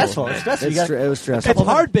stressful. It's stressful. It was stressful. It's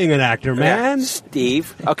hard being an actor, man. Yeah.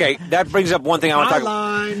 Steve. Okay, that brings up one thing I want to talk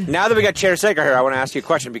about. Now that we got Chair Saker here, I want to ask you a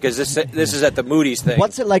question because this is at the Mounties thing.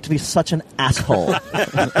 What's it like to be such an asshole?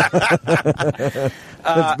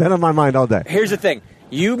 It's been on my mind all day. Here's the thing.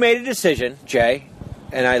 You made a decision, Jay,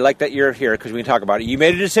 and I like that you're here because we can talk about it. You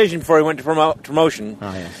made a decision before you went to promotion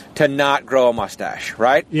to not grow a mustache,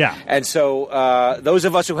 right? Yeah. And so those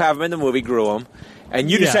of us who have them in the movie grew them. And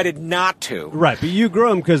you decided not to. Right, but you grew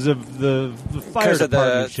them because of the fire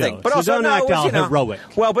department show. But so also, don't act all heroic.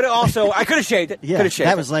 Well, but also, I could have shaved it. Yeah,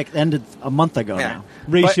 that was ended a month ago now.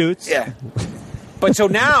 Reshoots. But so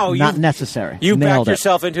now not necessary. You backed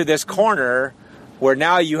yourself into this corner where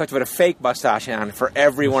now you have to put a fake mustache on for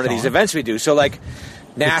every one of these events we do. So like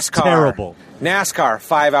NASCAR. It's terrible. NASCAR,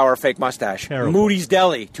 5-hour fake mustache. Terrible. Mounties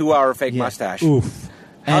Deli, 2-hour fake mustache. Oof.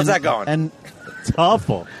 How's that going? And it's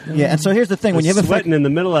awful. Yeah, and so here's the thing: when you have sweating in the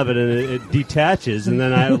middle of it, and it detaches, and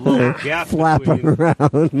then I have a little gap flapping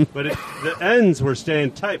around. But the ends were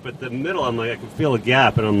staying tight, but the middle, I'm like, I can feel a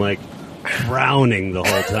gap, and I'm like frowning the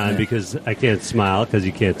whole time because I can't smile because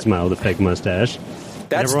you can't smile with a fake mustache.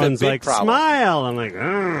 That's everyone's the big like, problem. smile. I'm like,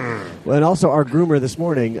 Argh. Well, and also our groomer this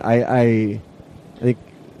morning, I think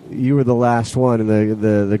you were the last one, and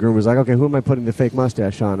the groomer was like, okay, who am I putting the fake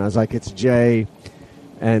mustache on? I was like, it's Jay,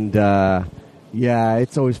 and yeah,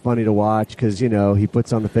 it's always funny to watch because, he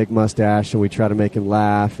puts on the fake mustache and we try to make him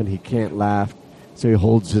laugh and he can't laugh. So he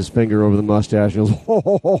holds his finger over the mustache and goes, ho,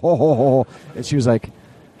 ho, ho, ho, ho, ho. And she was like,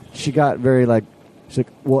 she got very she's like,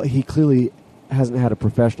 well, he clearly hasn't had a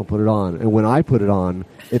professional put it on. And when I put it on,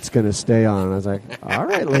 it's going to stay on. And I was like, all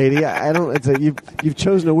right, lady, I don't, you've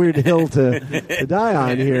chosen a weird hill to die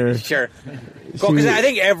on here. Sure. Because I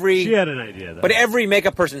think she had an idea, though. But every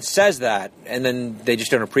makeup person says that, and then they just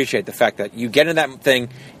don't appreciate the fact that you get in that thing,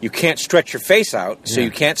 you can't stretch your face out, so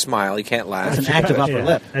you can't smile, you can't laugh. It's an active upper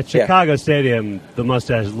lip. At Chicago Stadium, the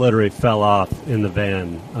mustache literally fell off in the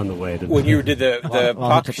van on the way to when you did the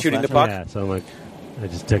puck, shooting the puck? Yeah, so I'm like, I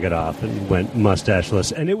just took it off and went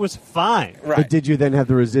mustacheless, and it was fine. Right. But did you then have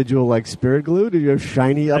the residual spirit glue? Did you have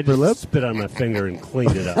shiny upper lip? I just spit on my finger and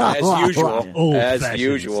cleaned it up. As usual. As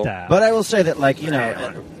usual. Style. But I will say that,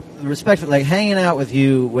 respect for hanging out with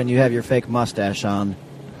you when you have your fake mustache on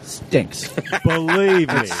stinks. Believe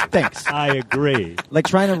me, it stinks. I agree. Like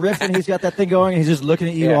trying to riff and he's got that thing going and he's just looking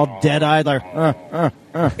at you all dead-eyed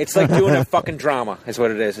It's like doing a fucking drama is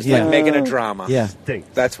what it is. It's like making a drama. Yeah. Stinks.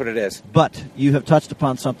 That's what it is. But you have touched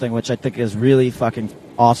upon something which I think is really fucking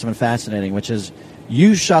awesome and fascinating, which is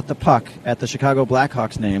you shot the puck at the Chicago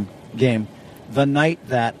Blackhawks game the night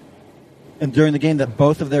that, and during the game that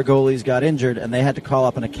both of their goalies got injured and they had to call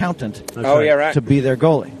up an accountant to be their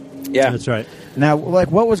goalie. Yeah. That's right. Now,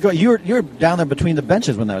 what was going? You were down there between the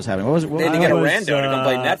benches when that was happening. What was? They had to get a rando to come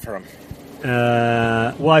play net for him.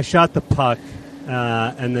 Well, I shot the puck,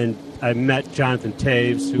 and then I met Jonathan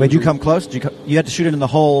Taves. Did you come close? You had to shoot it in the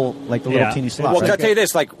hole, like the little teeny slot. Well, I'll tell you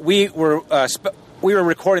this: we were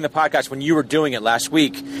recording the podcast when you were doing it last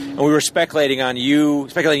week, and we were speculating you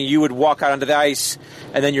would walk out onto the ice,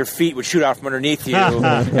 and then your feet would shoot out from underneath you,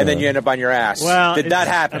 and then you end up on your ass. Well, did that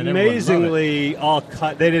happen? Amazingly, all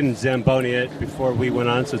cut. They didn't Zamboni it before we went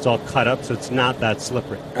on, so it's all cut up, so it's not that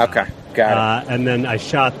slippery. Okay, got it. And then I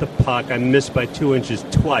shot the puck. I missed by 2 inches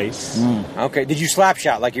twice. Okay, did you slap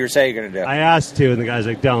shot like you were saying you're going to do? I asked to, and the guy's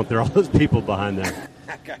like, "Don't." There are all those people behind there.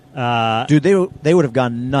 Okay. Dude, they would have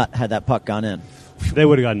gone nut had that puck gone in. They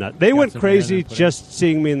would have gone nuts. They went crazy just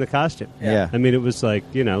seeing me in the costume. Yeah. I mean, it was like,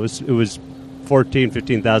 it was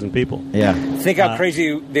 15,000 people. Yeah. Think how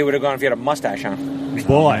crazy they would have gone if you had a mustache on.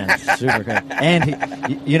 Boy. Super great. And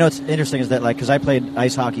what's interesting is that, because I played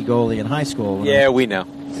ice hockey goalie in high school. We know.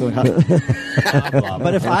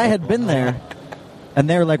 But if I had been there and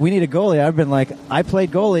they were like, we need a goalie, I'd been like, I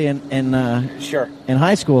played goalie in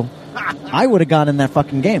high school. I would have gone in that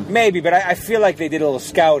fucking game. Maybe, but I feel like they did a little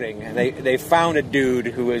scouting. And they found a dude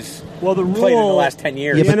who was played in the last 10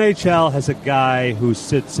 years. The NHL has a guy who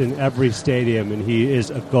sits in every stadium, and he is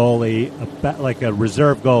a goalie, like a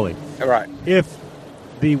reserve goalie. Right. If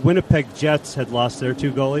the Winnipeg Jets had lost their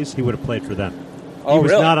 2 goalies, he would have played for them. Oh, he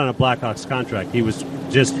was really? not on a Blackhawks contract. He was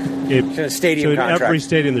just a stadium contract. In every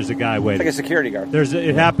stadium, there's a guy waiting. It's like a security guard.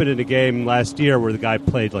 It happened in a game last year where the guy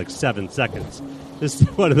played like 7 seconds. This is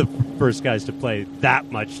one of the first guys to play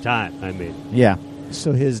that much time. I mean, yeah.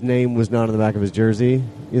 So his name was not on the back of his jersey,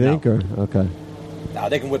 you think? No. Or okay. No,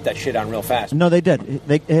 they can whip that shit on real fast. No, they did.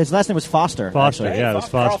 His last name was Foster. Foster, actually. yeah, it was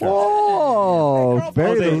Foster. Oh,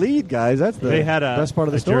 bury the lead, guys. That's the they had best part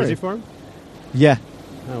of the story. Jersey for him? Yeah.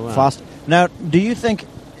 Oh, wow. Foster. Now, do you think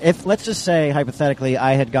if let's just say hypothetically,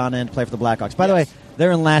 I had gone in to play for the Blackhawks. By the way,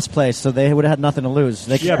 they're in last place, so they would have had nothing to lose.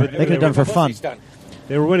 They could have done for fun.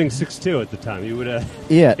 They were winning 6-2 at the time. You would have.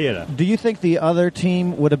 Yeah. You know. Do you think the other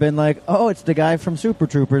team would have been like, "Oh, it's the guy from Super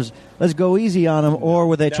Troopers. Let's go easy on him," or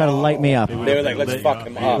would they try to light me up? They were like, "Let's fuck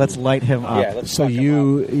him up. Let's light him up." Yeah, let's So fuck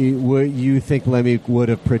him up. you think Lemmy would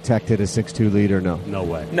have protected a 6-2 lead or no? No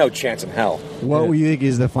way. No chance in hell. What do you think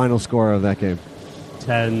is the final score of that game?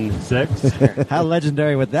 10-6. How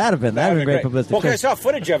legendary would that have been? That would have been great publicity. Well, 'cause I saw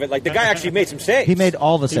footage of it. Like, the guy actually made some saves. He made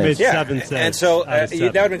all the saves. made 7 saves. And so out of that 7.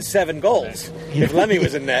 would have been 7 goals if Lemmy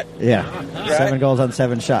was in net. Yeah. 7 goals on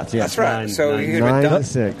 7 shots. Yeah. That's right. 9, So 9. he would have been done.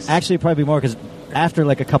 9-6. Actually, probably more because after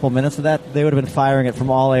like a couple minutes of that, they would have been firing it from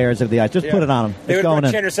all areas of the ice. Just put it on him. They It's would going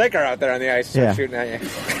have in. put Chandrasekhar out there on the ice shooting at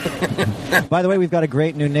you. By the way, we've got a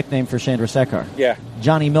great new nickname for Chandrasekhar. Yeah.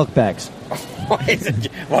 Johnny Milkbags.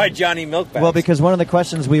 Why Johnny Milkbags? Well, because one of the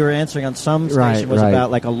questions we were answering on some station was about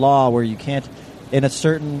like a law where you can't, in a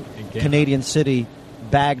certain Canadian city,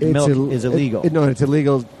 bagged milk is illegal. No, it's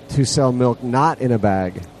illegal to sell milk not in a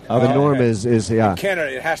bag. The norm is in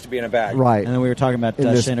Canada, it has to be in a bag. Right. And then we were talking about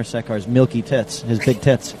Chandrasekhar's milky tits, his big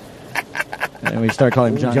tits. And we started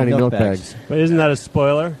calling him Johnny Milkbags. But isn't that a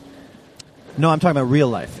spoiler? No, I'm talking about real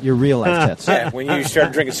life. Your real life tits. Yeah, when you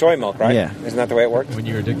start drinking soy milk, right? Yeah. Isn't that the way it works? When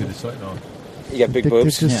you're addicted to soy milk. You got big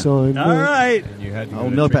boobs. Yeah. All right. And you had to go Oh,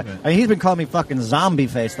 to milk bag. treatment. I mean, he's been calling me fucking zombie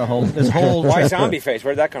face this whole Why zombie face?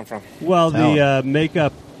 Where did that come from? Well, the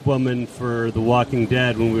makeup woman for The Walking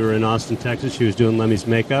Dead, when we were in Austin, Texas, she was doing Lemmy's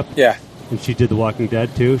makeup. Yeah. And she did The Walking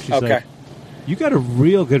Dead, too. She's like, you got a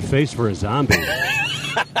real good face for a zombie.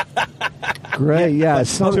 Great, yeah.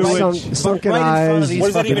 Sunken right in front of eyes. these What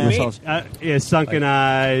does that fucking even mean? assholes. Yeah, sunken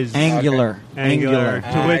eyes. Angular. Angular.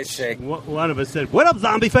 I To which see. one of us said, "What up,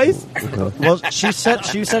 zombie face?" Well, she said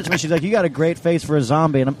to me, she's like, "You got a great face for a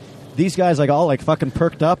zombie," and these guys like all like fucking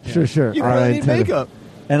perked up. Sure. You barely need makeup.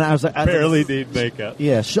 And I was like, Barely need makeup.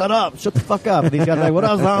 Yeah, shut the fuck up. And these guys are like, "What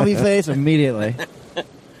up, zombie face?" Immediately.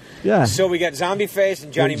 Yeah. So we got zombie face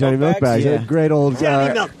and Johnny Milkbags. Milkbags. Yeah. A great old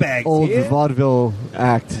Johnny Milkbags, old yeah. vaudeville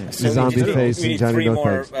act. So Zombie we face need and Johnny 3 more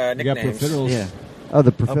Milkbags. You got nicknames. profiteroles. Yeah. Oh,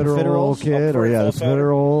 the profiterole profiteroles? kid, or the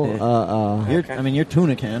profiterole. I mean, you're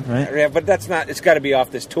tuna can, right? Yeah, but that's not. It's got to be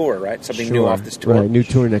off this tour, right? Something new off this tour. Right, new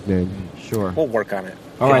tour nickname. Sure. We'll work on it.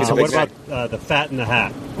 All right, So Big what Zach. about the Fat in the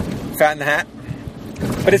Hat? Fat in the Hat?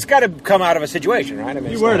 But it's got to come out of a situation, right? I mean,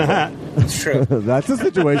 You it's wearing not- a hat. It's true. That's the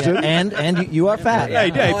situation. And you are fat. Hey,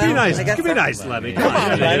 Well, be nice. I guess Be that's- nice, Lemmy. Come on,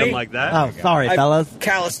 Hit Lenny. him like that. Oh, sorry, I've fellas.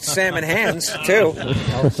 calloused salmon hands, too.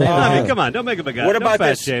 Lemmy, come on. Don't make him a guy. What Don't about fat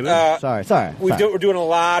this? shame him. Sorry. We're doing a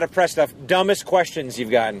lot of press stuff. Dumbest questions you've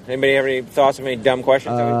gotten. Anybody have any thoughts of any dumb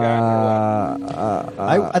questions that we've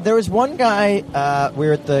gotten? There was one guy, we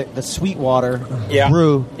were at the Sweetwater Yeah.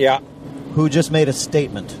 Brew, Yeah. who just made a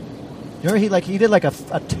statement. You remember he did like a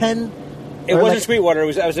 10. It or wasn't like- Sweetwater.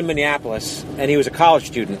 I was in Minneapolis, and he was a college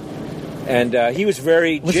student. And he was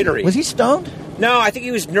very jittery. Was he stoned? No, I think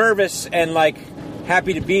he was nervous and, like,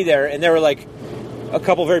 happy to be there. And there were, like, a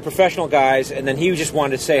couple very professional guys, and then he just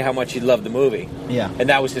wanted to say how much he loved the movie. Yeah. And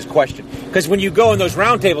that was his question. Because when you go in those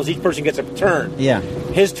round tables, each person gets a turn. Yeah.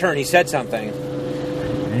 His turn, he said something.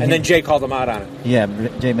 And then Jay called him out on it. Yeah,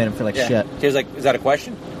 Jay made him feel like Yeah. shit. He was like, is that a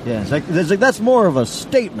question? Yeah, it's like that's more of a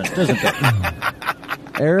statement, isn't it?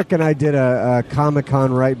 Eric and I did a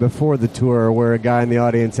Comic-Con right before the tour where a guy in the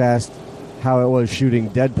audience asked how it was shooting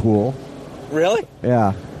Deadpool. Really?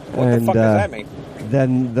 Yeah. What the fuck does that mean?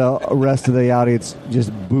 Then the rest of the audience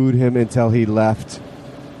just booed him until he left.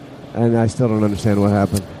 And I still don't understand what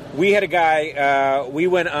happened. We had a guy, we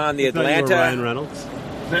went on the I thought you were Ryan Atlanta... Reynolds.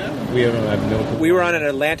 We have no. We were on an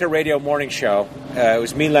Atlanta radio morning show. It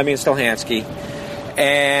was me, Lemmy, and Stolhanske.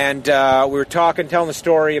 And we were telling the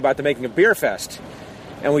story about the making of Beer Fest.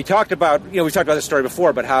 And we talked about, we talked about this story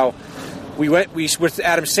before, but how we went with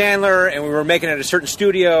Adam Sandler, and we were making it at a certain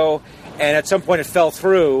studio, and at some point it fell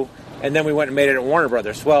through, and then we went and made it at Warner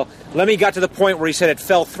Brothers. Well, Lemmy got to the point where he said it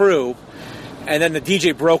fell through, and then the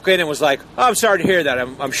DJ broke in and was like, "Oh, I'm sorry to hear that.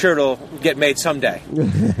 I'm sure it'll get made someday."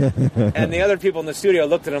 And the other people in the studio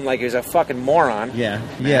looked at him like he was a fucking moron. Yeah.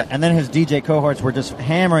 And then his DJ cohorts were just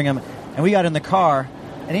hammering him, and we got in the car,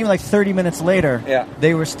 and even like 30 minutes later,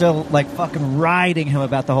 they were still like fucking riding him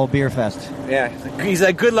about the whole Beer Fest. Yeah, he's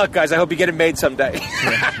like, "Good luck, guys. I hope you get it made someday."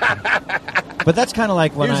 But that's kind of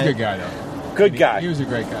like when He was a good guy, though. Good guy. He was a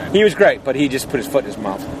great guy. He was great, but he just put his foot in his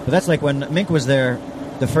mouth. But that's like when Mink was there.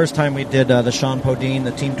 The first time we did the Sean Podine,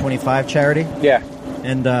 the Team 25 charity. Yeah.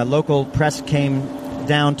 And local press came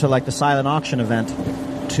down to like the silent auction event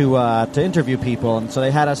to interview people. And so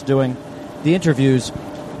they had us doing the interviews.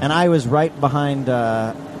 And I was right behind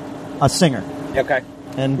a singer. Okay.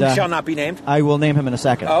 And Who shall not be named? I will name him in a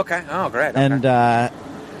second. Oh, okay. Oh, great. Okay. And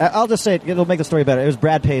I'll just say it'll make the story better. It was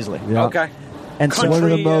Brad Paisley. Yeah. Okay. And so Country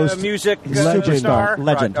one of the most music superstar.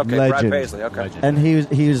 Legend. Right. Okay, Legend. Brad Paisley. Okay. And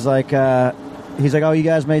he was like, oh, you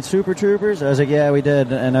guys made Super Troopers? I was like, yeah, we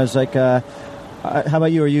did. And I was like, how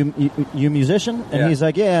about you? Are you a musician? And Yeah. he's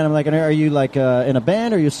like, yeah. And I'm like, are you like in a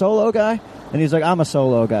band? Are you a solo guy? And he's like, I'm a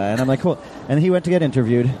solo guy. And I'm like, cool. And he went to get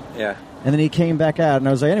interviewed. Yeah. And then he came back out, and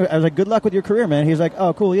I was like, anyway, good luck with your career, man. He was like,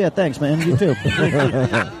 oh, cool, yeah, thanks, man. You too.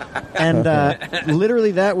 And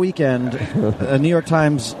literally that weekend, a New York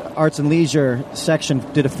Times Arts and Leisure section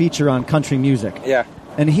did a feature on country music. Yeah.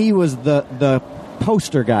 And he was the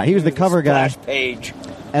poster guy. He was the cover guy. Splash page.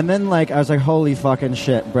 And then, I was like, holy fucking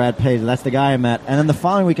shit, Brad Paisley. That's the guy I met. And then the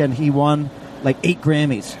following weekend, he won, 8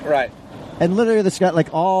 Grammys. Right. And literally, this got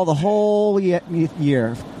the whole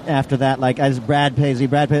year after that, I was Brad Paisley.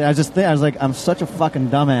 I was like, I'm such a fucking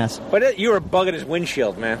dumbass. But you were bugging his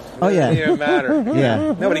windshield, man. Oh, yeah. It didn't matter.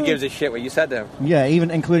 Yeah. Nobody gives a shit what you said to him. Yeah, even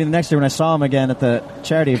including the next year when I saw him again at the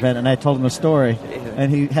charity event, and I told him the story,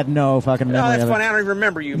 and he had no fucking memory No, that's of it. funny. I don't even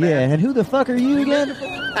remember you, Yeah, man. and who the fuck are you again?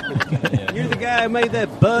 You're the guy who made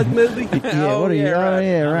that Bug movie? Yeah, what are you? right. Oh,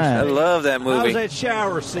 yeah, I right. love that How movie. was that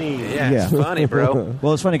shower scene? Yeah, it's funny, bro.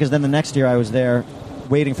 Well, it's funny because then the next year I was there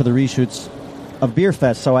waiting for the reshoots of Beer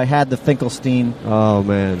Fest, so I had the Finkelstein, Oh,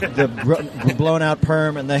 man. the blown out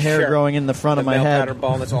perm, and the hair Sure. growing in the front of my male head. pattern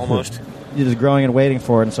ball that's almost. You're just growing and waiting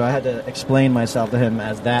for it, and so I had to explain myself to him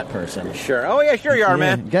as that person. Sure. Oh, yeah, sure you are,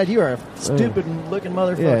 Yeah. man. God, you are a stupid-looking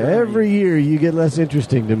motherfucker. Yeah, every year you get less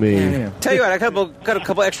interesting to me. Yeah. Tell you what, I got a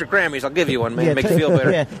couple extra Grammys. I'll give you one, man. Yeah, Make you feel better.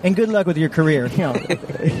 Yeah, and good luck with your career.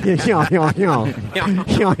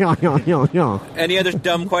 Any other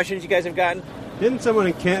dumb questions you guys have gotten? Didn't someone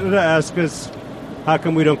in Canada ask us, how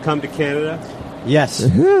come we don't come to Canada? Yes.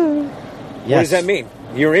 What does that mean?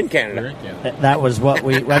 You're in Canada. That was what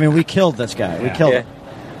we killed this guy. We killed him.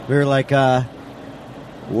 We were like,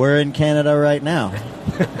 we're in Canada right now.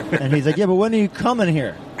 And he's like, yeah, but when are you coming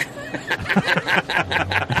here?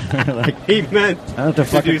 He meant I don't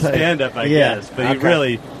have to do stand-up, I guess, but he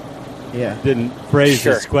really didn't phrase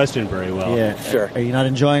his question very well. Yeah. Sure. Are you not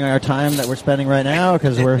enjoying our time that we're spending right now?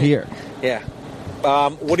 Because we're here. Yeah.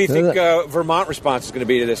 What do you think Vermont response is going to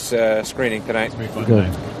be to this screening tonight? Good.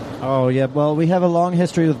 Oh, yeah. Well, we have a long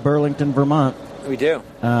history with Burlington, Vermont. We do.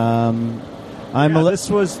 This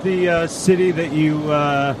was the city that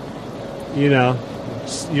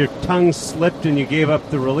your tongue slipped and you gave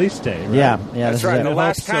up the release day, right? Yeah. That's right. Is The it.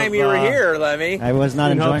 last time you were here, Lemmy. I was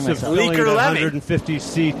not In enjoying hopes of myself. filling Leaker the Lemme.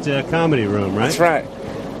 150-seat comedy room, right? That's right.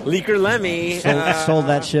 Leaker Lemme Sold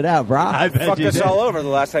that shit out, bro. I bet fucked you us did. all over the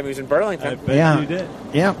last time he was in I Burlington. bet you did.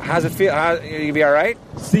 Yeah. How's it feel? You be all right?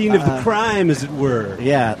 Scene of the crime, as it were.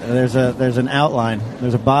 Yeah, there's an outline.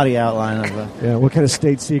 There's a body outline of the. Yeah, what kind of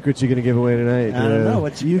state secrets are you going to give away tonight? I don't know.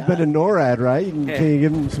 What You've been to NORAD, right? Can you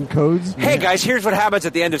give them some codes? Hey, guys, here's what happens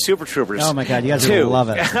at the end of Super Troopers. Oh my God, you guys are 2. gonna love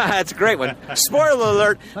it. That's a great one. Spoiler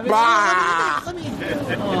alert.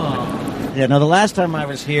 Yeah, no, the last time I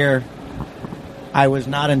was here, I was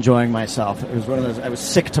not enjoying myself. It was one of those. I was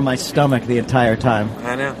sick to my stomach the entire time,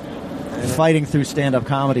 I know. fighting through stand-up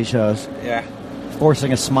comedy shows, Yeah.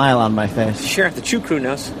 forcing a smile on my face. Sure, the Chew Crew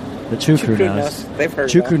knows. The Chew Crew knows. They've heard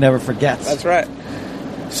Chew that. Crew never forgets. That's right.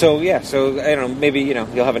 So, I don't know, maybe,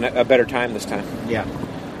 you'll have a better time this time. Yeah,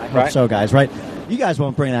 I hope Right? so, guys. Right? You guys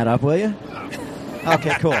won't bring that up, will you?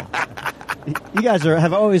 Okay, cool. You guys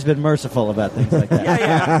have always been merciful about things like that.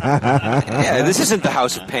 Yeah, this isn't the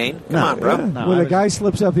House of Pain. Come on, bro. No, when I a was- guy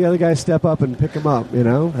slips up, the other guys step up and pick him up, you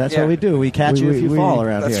know? That's Yeah. what we do. We catch you if you fall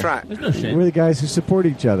around That's here. right. There's no shame. We're the guys who support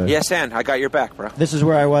each other. Yes, and I got your back, bro. This is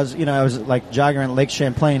where I was. I was like jogging around Lake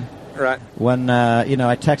Champlain Right. when I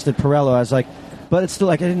texted Perello. I was like, but it's still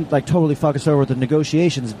like I didn't totally fuck us over with the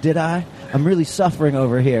negotiations, did I? I'm really suffering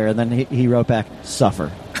over here. And then he wrote back, suffer.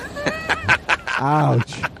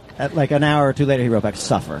 Ouch. At like an hour or two later, he wrote back,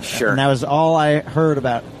 suffer. Sure. And that was all I heard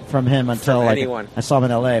about from him until From anyone. I saw him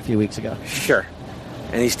in L.A. a few weeks ago. Sure.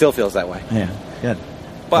 And he still feels that way. Yeah, good.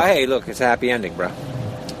 But hey, look, it's a happy ending, bro.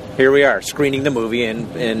 Here we are, screening the movie in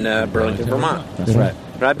Burlington, Vermont. That's right.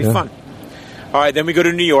 That'd be Yeah. fun. All right, then we go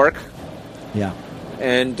to New York, Yeah.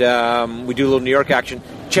 and we do a little New York action.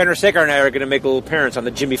 Chandra Sekhar and I are going to make a little appearance on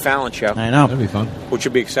the Jimmy Fallon show, I know. That'd be fun. which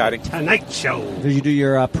would be exciting. Tonight Show. Did you do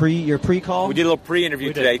your pre-call? We did a little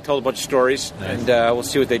pre-interview today, told a bunch of stories, and we'll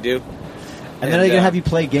see what they do. And then are they going to have you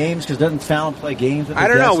play games? Because doesn't Fallon play games with I his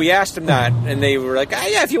don't know. guests? We asked them that, and they were like,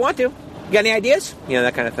 yeah, if you want to. You got any ideas?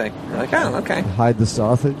 That kind of thing. We're like, oh, okay. Hide the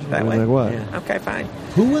sausage? That I'm way. like, what? Yeah. Okay, fine.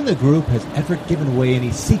 Who in the group has ever given away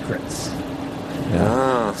any secrets?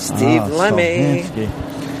 Oh, Steve Lemme.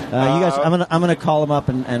 Stolhanske. guys, I'm gonna call him up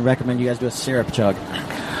and recommend you guys do a syrup chug.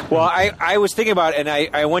 Well, I was thinking about it, and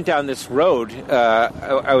I went down this road.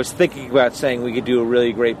 I was thinking about saying we could do a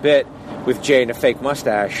really great bit with Jay and a fake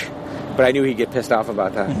mustache, but I knew he'd get pissed off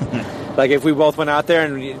about that. Like if we both went out there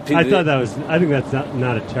and I think that's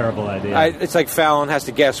not a terrible idea. It's like Fallon has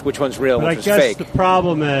to guess which one's real, but which is fake. The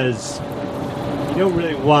problem is you don't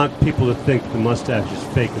really want people to think the mustache is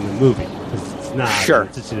fake in the movie because it's not. Sure,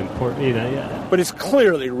 it's just an important, yeah. But it's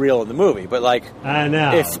clearly real in the movie. But like, I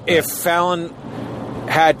know if Fallon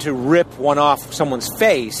had to rip one off someone's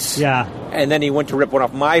face, and then he went to rip one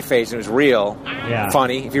off my face and it was real,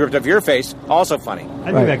 funny. If he ripped off your face, also funny.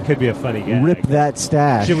 I think that could be a funny gag. Rip that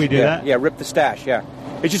stash. Should we do that? Yeah, rip the stash,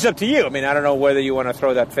 It's just up to you. I mean, I don't know whether you want to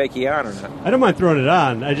throw that fakie on or not. I don't mind throwing it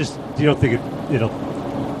on. You don't think it'll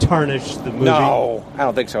tarnish the movie? No, I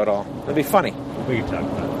don't think so at all. It'll be funny. We can talk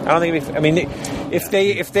about it. I don't think it'd be. I mean,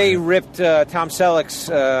 if they ripped Tom Selleck's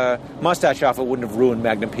mustache off, it wouldn't have ruined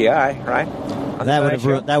Magnum PI, right? That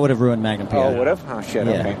would have ruined Magnum PI. Oh, would have? Oh shit.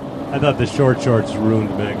 Yeah. Okay. I thought the short shorts ruined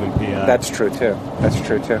Magnum PI. That's true too.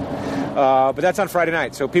 But that's on Friday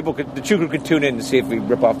night, so the Chew Crew could tune in to see if we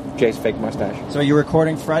rip off Jay's fake mustache. So you're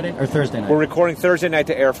recording Friday or Thursday night? We're recording Thursday night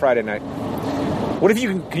to air Friday night. What if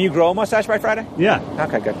can you grow a mustache by Friday? Yeah.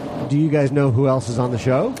 Okay, good. Do you guys know who else is on the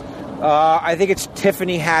show? I think it's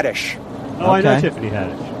Tiffany Haddish. Oh, okay. I know Tiffany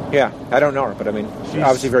Haddish. Yeah, I don't know her, but I mean, she's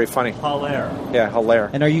obviously very funny. Hilarious. Yeah,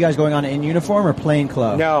 hilarious. And are you guys going on in uniform or plain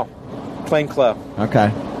clothes? No, plain clothes.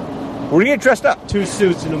 Okay. We're going to get dressed up. 2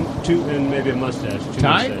 suits and maybe a mustache.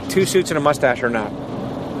 Tie? 2 suits and a mustache or not.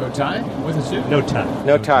 No tie? With a suit? No tie.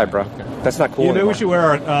 No tie, bro. Okay. That's not cool. Maybe we should wear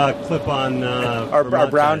our clip-on our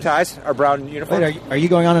brown ties, our brown uniform. Wait, are you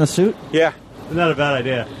going on in a suit? Yeah. Not a bad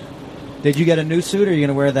idea. Did you get a new suit, or are you going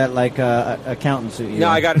to wear that like accountant suit? No,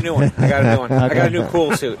 I got a new one. Okay. I got a new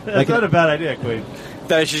cool suit. That's not a bad idea, Queen.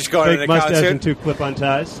 Then I should just go on an accountant accountant suit suit and 2 clip-on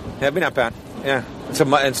ties. That'd be not bad. Yeah, and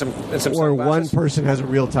some Or sunglasses. one person has a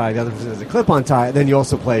real tie, the other person has a clip-on tie, and then you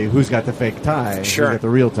also play who's got the fake tie, sure, who's got the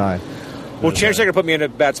real tie. Well, Change put me in a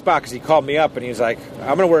bad spot because he called me up and he was like,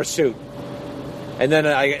 "I'm going to wear a suit," and then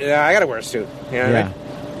I got to wear a suit. You know what I mean?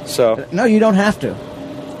 So no, you don't have to.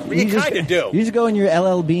 You kind of do. You just go in your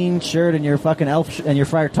LL Bean shirt and your fucking elf and your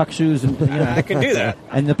Friar Tuck shoes, and I can do that.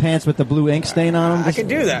 And the pants with the blue ink stain on them. I can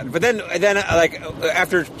do that. But then like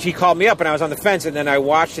after he called me up and I was on the fence, and then I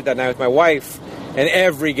watched it that night with my wife, and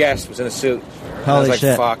every guest was in a suit. Holy I was like,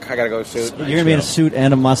 shit! Fuck, I gotta go with a suit. You're gonna be in a suit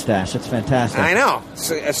and a mustache. That's fantastic. I know,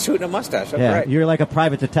 a suit and a mustache. That's right. You're like a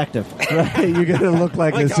private detective. Right, you're gonna look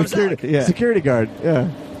like a security guard. Yeah.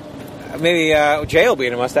 Maybe Jay will be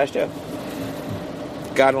in a mustache too.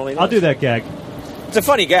 God only knows. I'll do that gag. It's a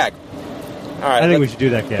funny gag. All right, I think we should do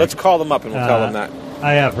that gag. Let's call them up and we'll tell them that.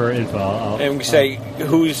 I have her info. And we say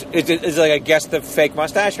is it like a guess the fake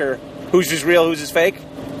mustache, or who's is real, who's is fake?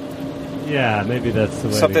 Yeah, maybe that's the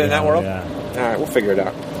way. Something in that world. Yeah. All right, we'll figure it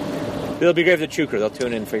out. It'll be great for the Chew Crew. They'll tune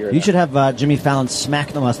in and figure it out. You should have Jimmy Fallon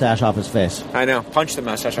smack the mustache off his face. I know. Punch the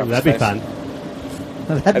mustache off his That'd be face.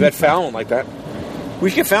 Fun. I bet Fallon would like that. We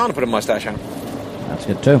should get Fallon to put a mustache on. That's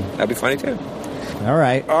good too. That'd be funny too. All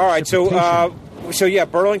right. So yeah,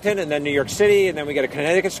 Burlington, and then New York City, and then we got a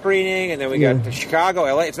Connecticut screening, and then we got Chicago,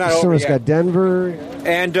 LA. It's not over yet. So it's got Denver,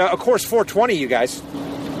 and of course 420. You guys,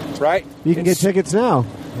 right? You can get tickets now.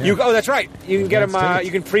 Yeah. That's right. You can get them. You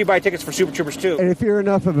can pre-buy tickets for Super Troopers 2. And if you're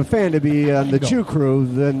enough of a fan to be on the Chew Crew,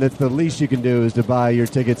 then that's the least you can do is to buy your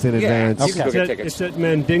tickets in advance. You can go get tickets. It's at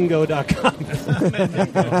Mandingo.com.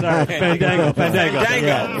 Sorry, Fandango.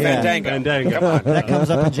 Fandango. Come on. That comes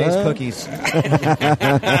up in Jay's cookies.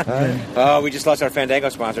 Oh, we just lost our Fandango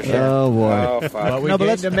sponsorship. Oh, boy. Oh, fuck. But we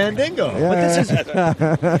gained a Mandingo.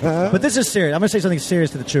 Yeah. But this is serious. I'm going to say something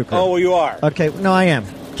serious to the Chew Crew. Oh, well, you are. Okay. No, I am.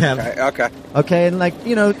 Kev. Okay, and like,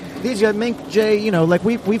 these guys, Mink, Jay, like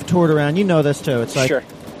we've toured around. You know this too. It's like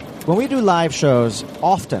when we do live shows,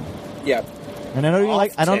 often. Yeah. And I know you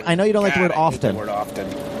like. I know you don't like the word often. The word often.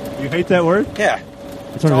 You hate that word? Yeah.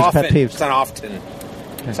 It's one of his pet peeves. It's not often.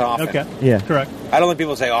 Okay. It's often. Okay. Yeah. Correct. I don't like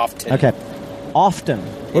people say often. Okay. Often.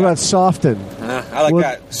 What about soften? I like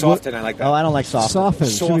that. Soften. I like that. Oh, I don't like soften. Soften.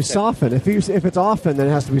 Should be soften. If it's often, then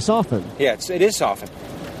it has to be softened. Yeah, it is soften.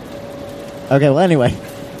 Okay. Well, anyway.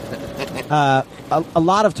 A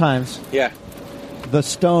lot of times, the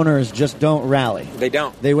stoners just don't rally. They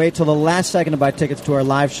don't. They wait till the last second to buy tickets to our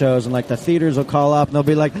live shows, and like the theaters will call up and they'll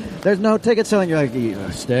be like, "There's no ticket selling." You're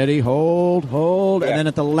like, "Steady, hold," and then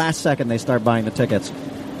at the last second they start buying the tickets.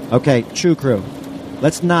 Okay, Chew Crew,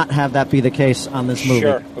 let's not have that be the case on this movie.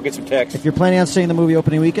 Sure, we'll get some text. If you're planning on seeing the movie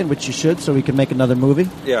opening weekend, which you should, so we can make another movie.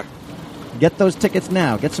 Yeah. Get those tickets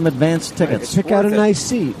now. Get some advanced tickets. Pick out a nice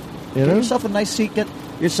seat. Get yourself a nice seat.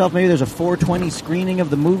 yourself, maybe there's a 420 screening of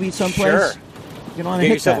the movie someplace. Sure. You want to Get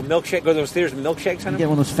hit yourself that. a milkshake. Go to those theaters with milkshakes on You them. get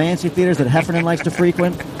one of those fancy theaters that Heffernan likes to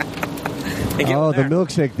frequent. And get Oh, one the there.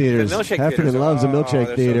 milkshake theaters. The milkshake Heffernan theaters. loves a Oh, milkshake they're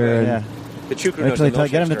so theater. good. and Yeah. The Chukru knows Actually, the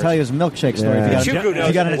milkshake get him to stories. tell you his milkshake story. Yeah. If you got- The Chukru if knows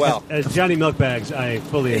you got it an- well. As Johnny Milkbags, I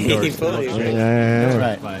fully He endorse fully the agrees. milkshake. That's Yeah.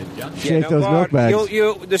 right. By John. Shake those well, milk bags.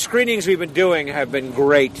 The screenings we've been doing have been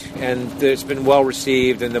great, and it's been well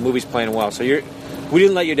received, and the movie's playing well. So we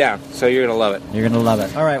didn't let you down. So you're gonna love it. You're going to love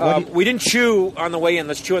it. All right. What do you- We didn't chew on the way in.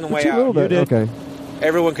 Let's chew on the way Just a little out. bit. Okay.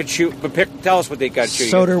 Everyone could chew, but tell us what they got to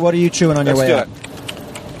chew. Soder, what are you chewing on your Let's way do out? it.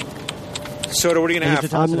 Soda, what are you gonna Use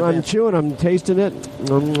have? the top. I'm chewing. I'm tasting it.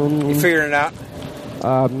 You figuring it out?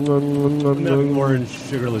 I'm having orange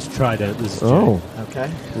sugarless Trident. This is Oh, Okay.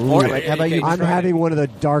 Or- How about you? I'm having one of the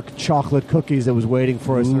dark chocolate cookies that was waiting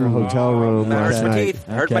for us in our hotel room That hurts last my night. teeth.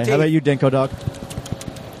 Hurt my Okay. teeth. How about you, Dinko Dog?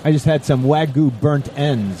 I just had some Wagyu burnt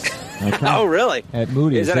ends Oh, really? at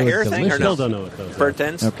Moody's. Is that a It was hair thing or delicious. Still don't know what those are. Burnt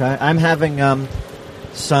ends? Okay. I'm having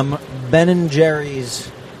some Ben and Jerry's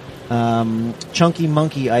Chunky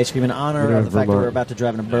Monkey ice cream in honor Yeah, of the fact that Vermont. we're about to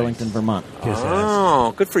drive into Burlington, Vermont. Kiss ass.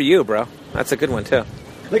 Oh, good for you, bro. That's a good one too.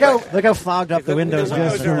 Look how fogged up the windows are.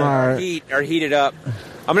 Just from our- are heated up.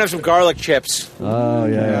 I'm gonna have some garlic chips, Oh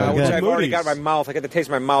yeah. which good. I've already got in my mouth. I get the taste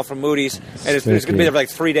in my mouth from Moody's, and it's gonna be Stinky. there for like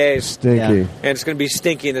 3 days, Stinky. Yeah. and it's gonna be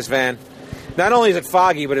stinky in this van. Not only is it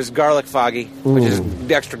foggy, but it's garlic foggy, which is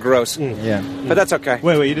extra gross. Yeah. But that's okay.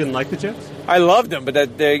 Wait, you didn't like the chips? I loved them, but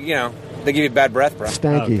they give you bad breath, bro.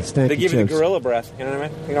 Stanky. Stanky They give you the chips. gorilla breath. You know what I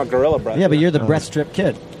mean? You know, gorilla breath. Yeah, but you're the breath strip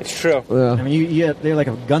kid. It's true. Yeah. I mean, they're like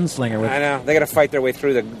a gunslinger with. I know. They got to fight their way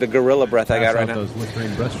through the gorilla breath I got Pass right out now. those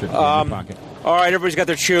Listerine breast strips in your pocket. All right, everybody's got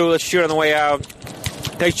their chew. Let's chew it on the way out.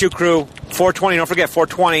 Thanks, Chew Crew. 420. Don't forget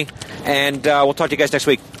 420. And we'll talk to you guys next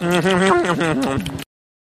week.